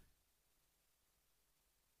do.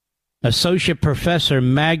 Associate Professor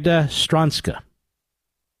Magda Stronska,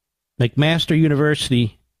 McMaster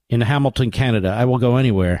University in Hamilton, Canada. I will go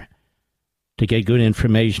anywhere to get good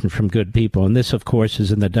information from good people. And this, of course,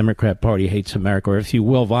 is in the Democrat Party Hates America, or if you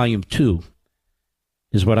will, Volume 2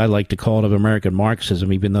 is what I like to call it, of American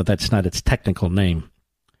Marxism, even though that's not its technical name.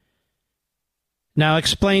 Now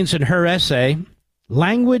explains in her essay,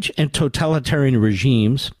 Language and Totalitarian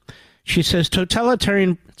Regimes. She says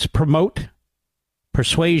totalitarians promote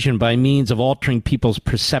persuasion by means of altering people's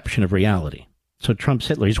perception of reality. So Trump's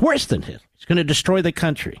Hitler. He's worse than Hitler. He's going to destroy the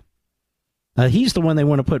country. He's the one they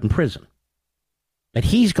want to put in prison. But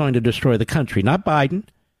he's going to destroy the country, not Biden,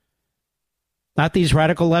 not these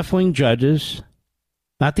radical left-wing judges,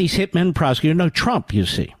 not these hitmen prosecutors. No, Trump, you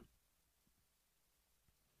see.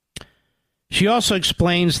 She also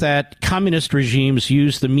explains that communist regimes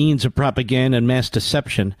use the means of propaganda and mass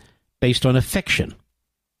deception based on a fiction.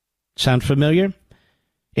 Sound familiar?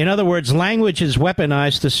 In other words, language is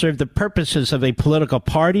weaponized to serve the purposes of a political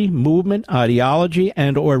party, movement, ideology,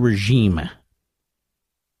 and or regime.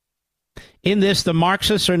 In this, the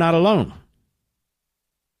Marxists are not alone.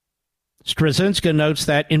 Straczynska notes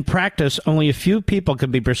that, in practice, only a few people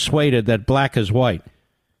can be persuaded that black is white.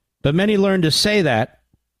 But many learn to say that.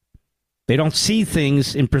 They don't see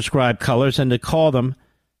things in prescribed colors and to call them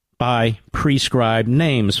by prescribed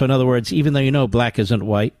names. So in other words, even though you know black isn't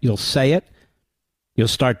white, you'll say it. You'll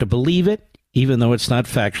start to believe it, even though it's not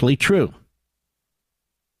factually true.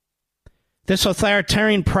 This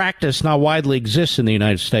authoritarian practice now widely exists in the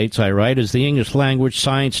United States, I write, as the English language,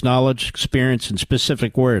 science, knowledge, experience, and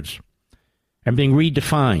specific words are being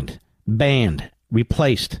redefined, banned,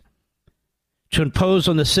 replaced, to impose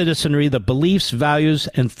on the citizenry the beliefs, values,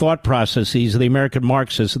 and thought processes of the American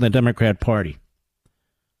Marxists and the Democrat Party.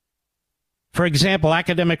 For example,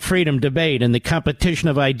 academic freedom, debate, and the competition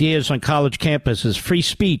of ideas on college campuses, free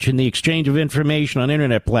speech and the exchange of information on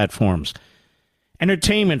internet platforms,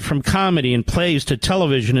 entertainment from comedy and plays to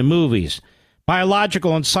television and movies,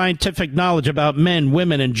 biological and scientific knowledge about men,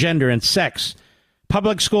 women, and gender and sex,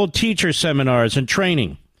 public school teacher seminars and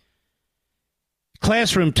training,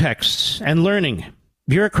 classroom texts and learning,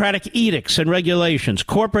 bureaucratic edicts and regulations,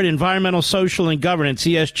 corporate, environmental, social, and governance,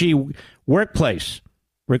 ESG, workplace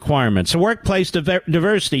requirements, workplace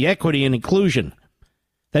diversity, equity, and inclusion,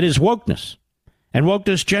 that is wokeness, and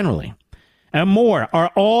wokeness generally, and more,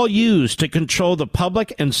 are all used to control the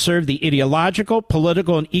public and serve the ideological,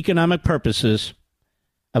 political, and economic purposes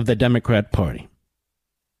of the Democrat Party.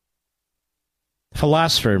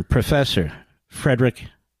 Philosopher and professor Friedrich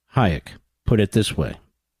Hayek put it this way: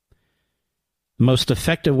 the most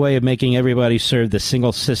effective way of making everybody serve the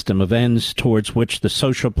single system of ends towards which the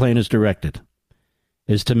social plan is directed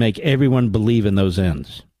is to make everyone believe in those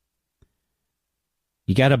ends.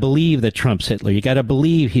 You got to believe that Trump's Hitler. You got to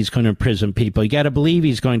believe he's going to imprison people. You got to believe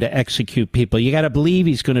he's going to execute people. You got to believe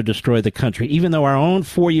he's going to destroy the country. Even though our own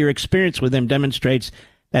 4-year experience with him demonstrates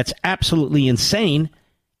that's absolutely insane,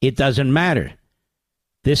 it doesn't matter.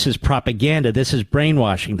 This is propaganda. This is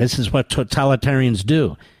brainwashing. This is what totalitarians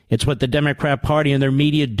do. It's what the Democrat Party and their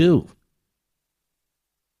media do.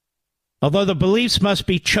 Although the beliefs must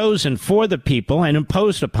be chosen for the people and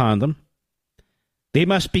imposed upon them, they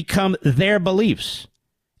must become their beliefs,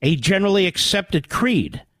 a generally accepted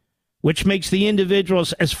creed, which makes the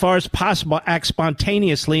individuals, as far as possible, act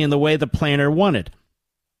spontaneously in the way the planner wanted.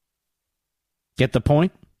 Get the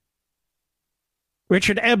point?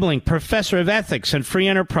 Richard Ebling, professor of ethics and free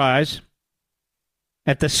enterprise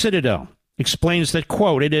at the Citadel, explains that,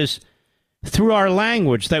 quote, it is through our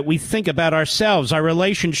language that we think about ourselves, our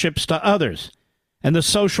relationships to others, and the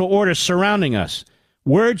social order surrounding us.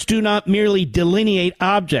 Words do not merely delineate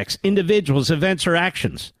objects, individuals, events, or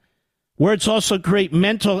actions. Words also create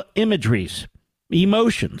mental imageries,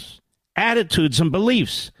 emotions, attitudes, and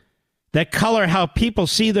beliefs that color how people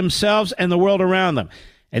see themselves and the world around them.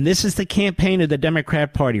 And this is the campaign of the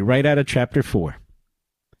Democrat Party, right out of Chapter 4,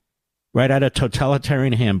 right out of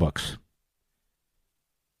totalitarian handbooks.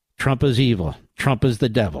 Trump is evil. Trump is the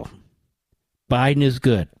devil. Biden is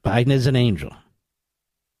good. Biden is an angel.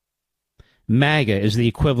 MAGA is the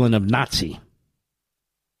equivalent of Nazi.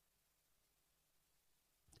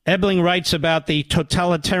 Ebling writes about the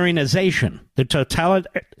totalitarianization,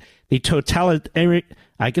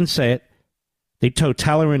 the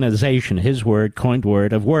totalitarianization, his word, coined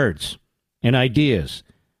word, of words and ideas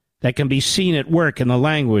that can be seen at work in the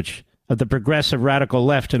language of the progressive radical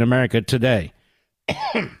left in America today.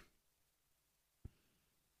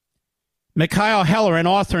 Mikhail Heller, an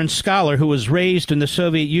author and scholar who was raised in the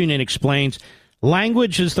Soviet Union, explains,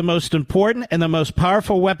 language is the most important and the most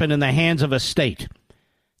powerful weapon in the hands of a state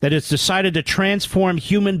that has decided to transform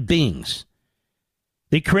human beings.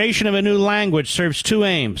 The creation of a new language serves two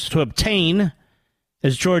aims: to obtain,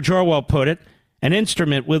 as George Orwell put it, an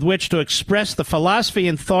instrument with which to express the philosophy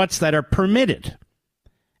and thoughts that are permitted,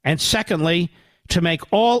 and secondly, to make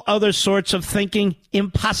all other sorts of thinking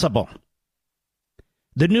impossible.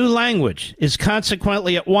 The new language is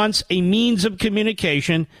consequently at once a means of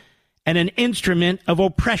communication and an instrument of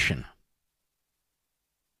oppression.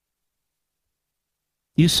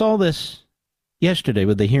 You saw this yesterday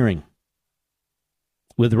with the hearing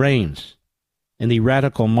with Reins and the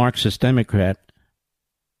radical Marxist Democrat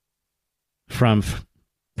from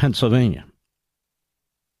Pennsylvania,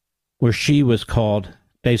 where she was called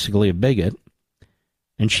basically a bigot,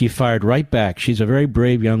 and she fired right back. She's a very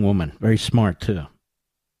brave young woman, very smart too,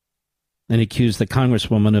 and accused the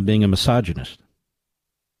congresswoman of being a misogynist.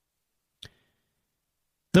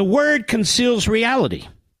 The word conceals reality,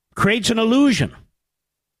 creates an illusion,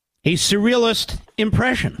 a surrealist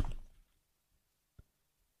impression.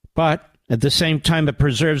 But at the same time, it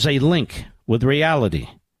preserves a link with reality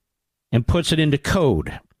and puts it into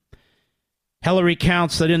code. Heller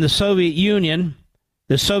recounts that in the Soviet Union,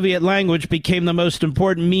 the Soviet language became the most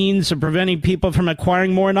important means of preventing people from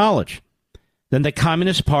acquiring more knowledge than the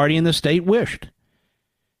Communist Party and the state wished.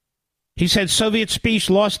 He said Soviet speech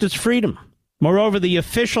lost its freedom. Moreover, the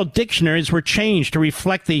official dictionaries were changed to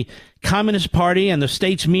reflect the Communist Party and the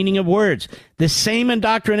state's meaning of words. The same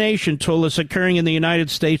indoctrination tool is occurring in the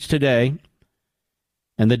United States today,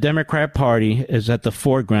 and the Democrat Party is at the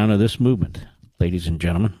foreground of this movement, ladies and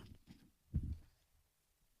gentlemen.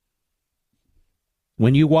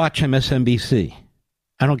 When you watch MSNBC,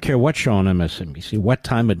 I don't care what show on MSNBC, what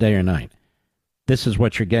time of day or night, this is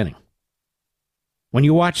what you're getting. When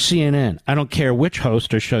you watch CNN, I don't care which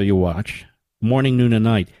host or show you watch, morning, noon, and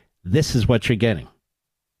night, this is what you're getting.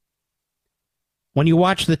 When you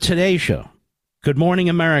watch the Today Show, Good Morning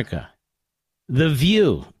America, The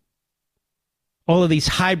View, all of these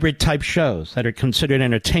hybrid type shows that are considered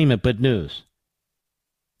entertainment but news,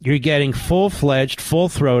 you're getting full-fledged,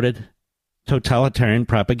 full-throated totalitarian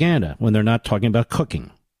propaganda when they're not talking about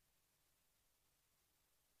cooking.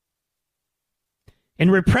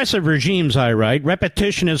 In repressive regimes, I write,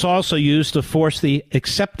 repetition is also used to force the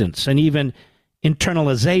acceptance and even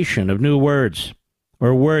internalization of new words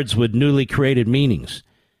or words with newly created meanings.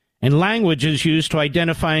 And language is used to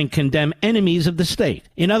identify and condemn enemies of the state.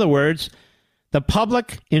 In other words, the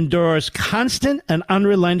public endures constant and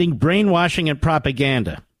unrelenting brainwashing and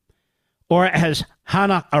propaganda. Or as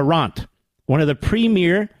Hannah Arendt, one of the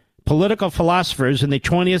premier political philosophers in the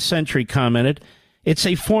 20th century, commented, it's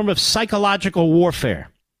a form of psychological warfare.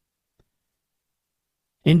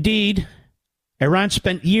 Indeed, Arendt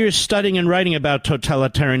spent years studying and writing about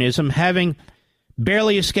totalitarianism, having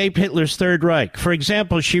barely escaped Hitler's Third Reich. For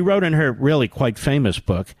example, she wrote in her really quite famous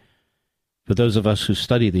book, for those of us who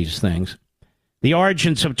study these things, The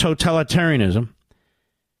Origins of Totalitarianism,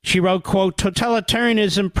 she wrote, quote,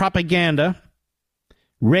 totalitarianism propaganda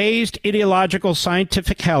raised ideological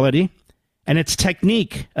scientificality and its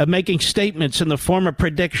technique of making statements in the form of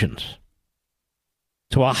predictions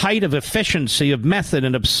to a height of efficiency of method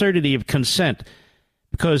and absurdity of consent,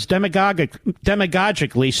 because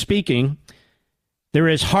demagogically speaking, there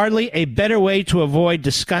is hardly a better way to avoid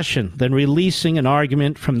discussion than releasing an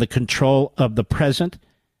argument from the control of the present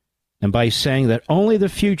and by saying that only the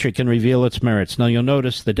future can reveal its merits. Now, you'll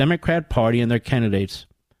notice the Democrat Party and their candidates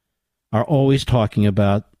are always talking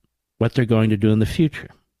about what they're going to do in the future.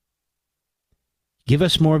 Give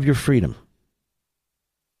us more of your freedom.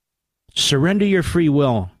 Surrender your free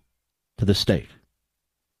will to the state.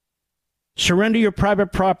 Surrender your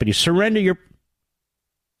private property. Surrender your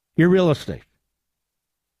real estate.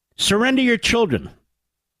 Surrender your children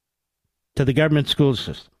to the government school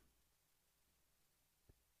system.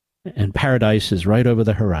 And paradise is right over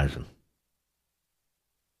the horizon.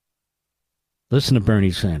 Listen to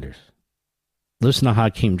Bernie Sanders. Listen to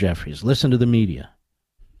Hakeem Jeffries. Listen to the media.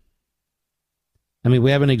 I mean,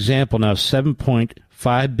 we have an example now.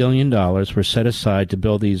 $7.5 billion were set aside to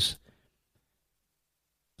build these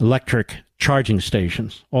electric charging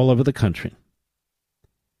stations all over the country.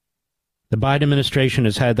 The Biden administration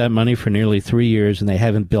has had that money for nearly 3 years, and they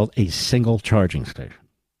haven't built a single charging station.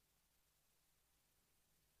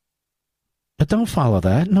 But don't follow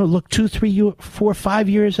that. No, look 2, 3, 4, 5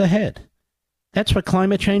 years ahead. That's what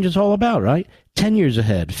climate change is all about, right? 10 years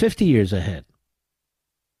ahead, 50 years ahead.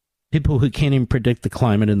 People who can't even predict the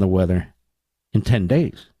climate and the weather in 10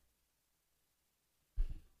 days.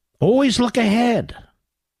 Always look ahead.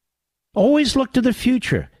 Always look to the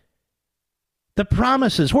future. The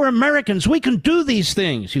promises. We're Americans. We can do these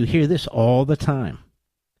things. You hear this all the time.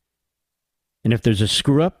 And if there's a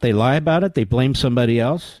screw up, they lie about it. They blame somebody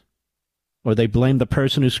else. Or they blame the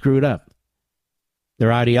person who screwed up.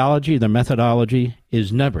 Their ideology, their methodology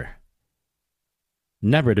is never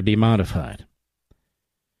to be modified.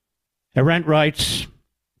 Arendt writes,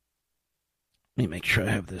 let me make sure I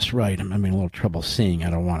have this right. I'm having a little trouble seeing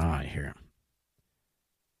out of one eye here.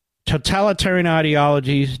 Totalitarian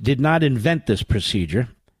ideologies did not invent this procedure,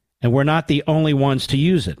 and we're not the only ones to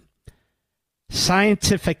use it.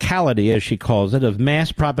 Scientificality, as she calls it, of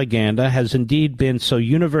mass propaganda has indeed been so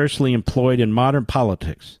universally employed in modern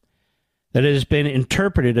politics that it has been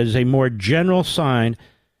interpreted as a more general sign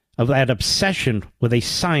of that obsession with a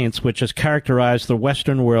science which has characterized the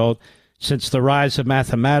Western world since the rise of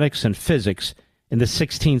mathematics and physics in the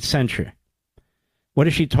 16th century. What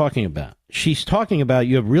is she talking about? She's talking about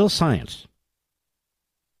you have real science,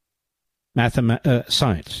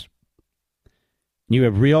 science. You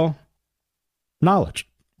have real knowledge,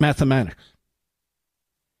 mathematics.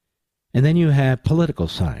 And then you have political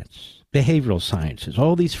science, behavioral sciences,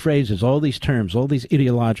 all these phrases, all these terms, all these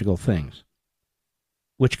ideological things,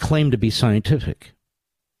 which claim to be scientific,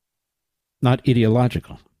 not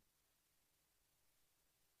ideological.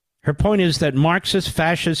 Her point is that Marxists,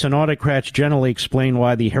 fascists, and autocrats generally explain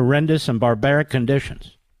why the horrendous and barbaric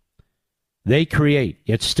conditions they create,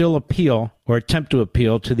 yet still appeal or attempt to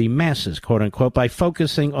appeal to the masses, quote unquote, by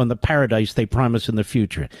focusing on the paradise they promise in the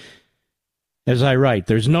future. As I write,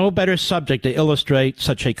 there's no better subject to illustrate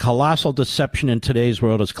such a colossal deception in today's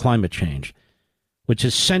world as climate change, which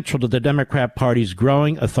is central to the Democrat Party's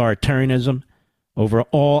growing authoritarianism over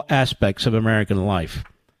all aspects of American life.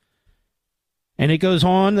 And it goes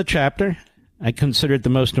on, the chapter. I consider it the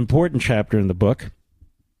most important chapter in the book.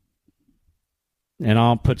 And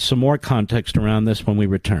I'll put some more context around this when we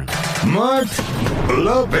return. Mark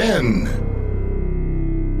Levin.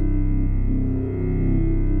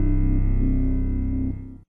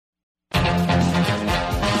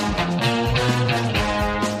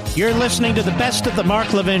 You're listening to the best of the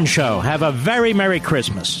Mark Levin Show. Have a very Merry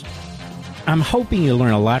Christmas. I'm hoping you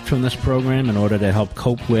learn a lot from this program in order to help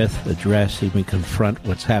cope with, address, even confront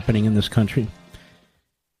what's happening in this country.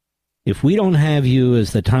 If we don't have you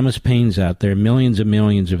as the Thomas Paines out there, millions and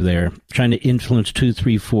millions of there, trying to influence 2,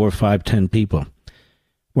 3, 4, 5, 10 people,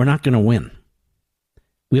 we're not going to win.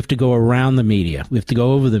 We have to go around the media. We have to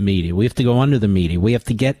go over the media. We have to go under the media. We have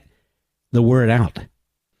to get the word out.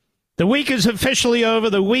 The week is officially over.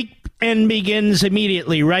 The weekend begins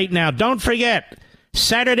immediately right now. Don't forget,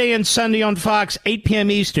 Saturday and Sunday on Fox, 8 p.m.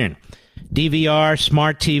 Eastern. DVR,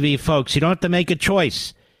 smart TV, folks. You don't have to make a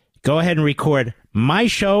choice. Go ahead and record my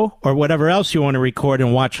show or whatever else you want to record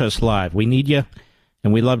and watch us live. We need you,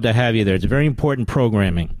 and we love to have you there. It's very important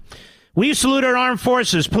programming. We salute our armed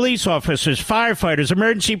forces, police officers, firefighters,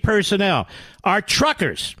 emergency personnel, our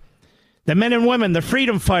truckers, the men and women, the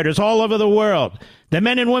freedom fighters all over the world, the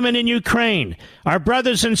men and women in Ukraine, our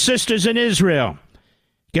brothers and sisters in Israel.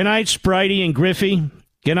 Good night, Spritey and Griffey.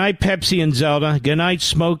 Good night, Pepsi and Zelda. Good night,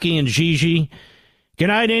 Smokey and Gigi. Good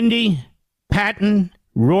night, Indy, Patton,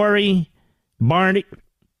 Rory, Barney,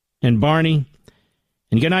 and Barney.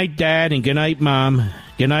 And good night, Dad, and good night, Mom.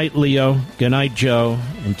 Good night, Leo. Good night, Joe.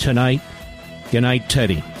 And tonight, good night,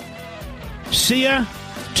 Teddy. See ya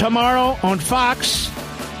tomorrow on Fox.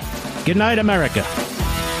 Good night, America.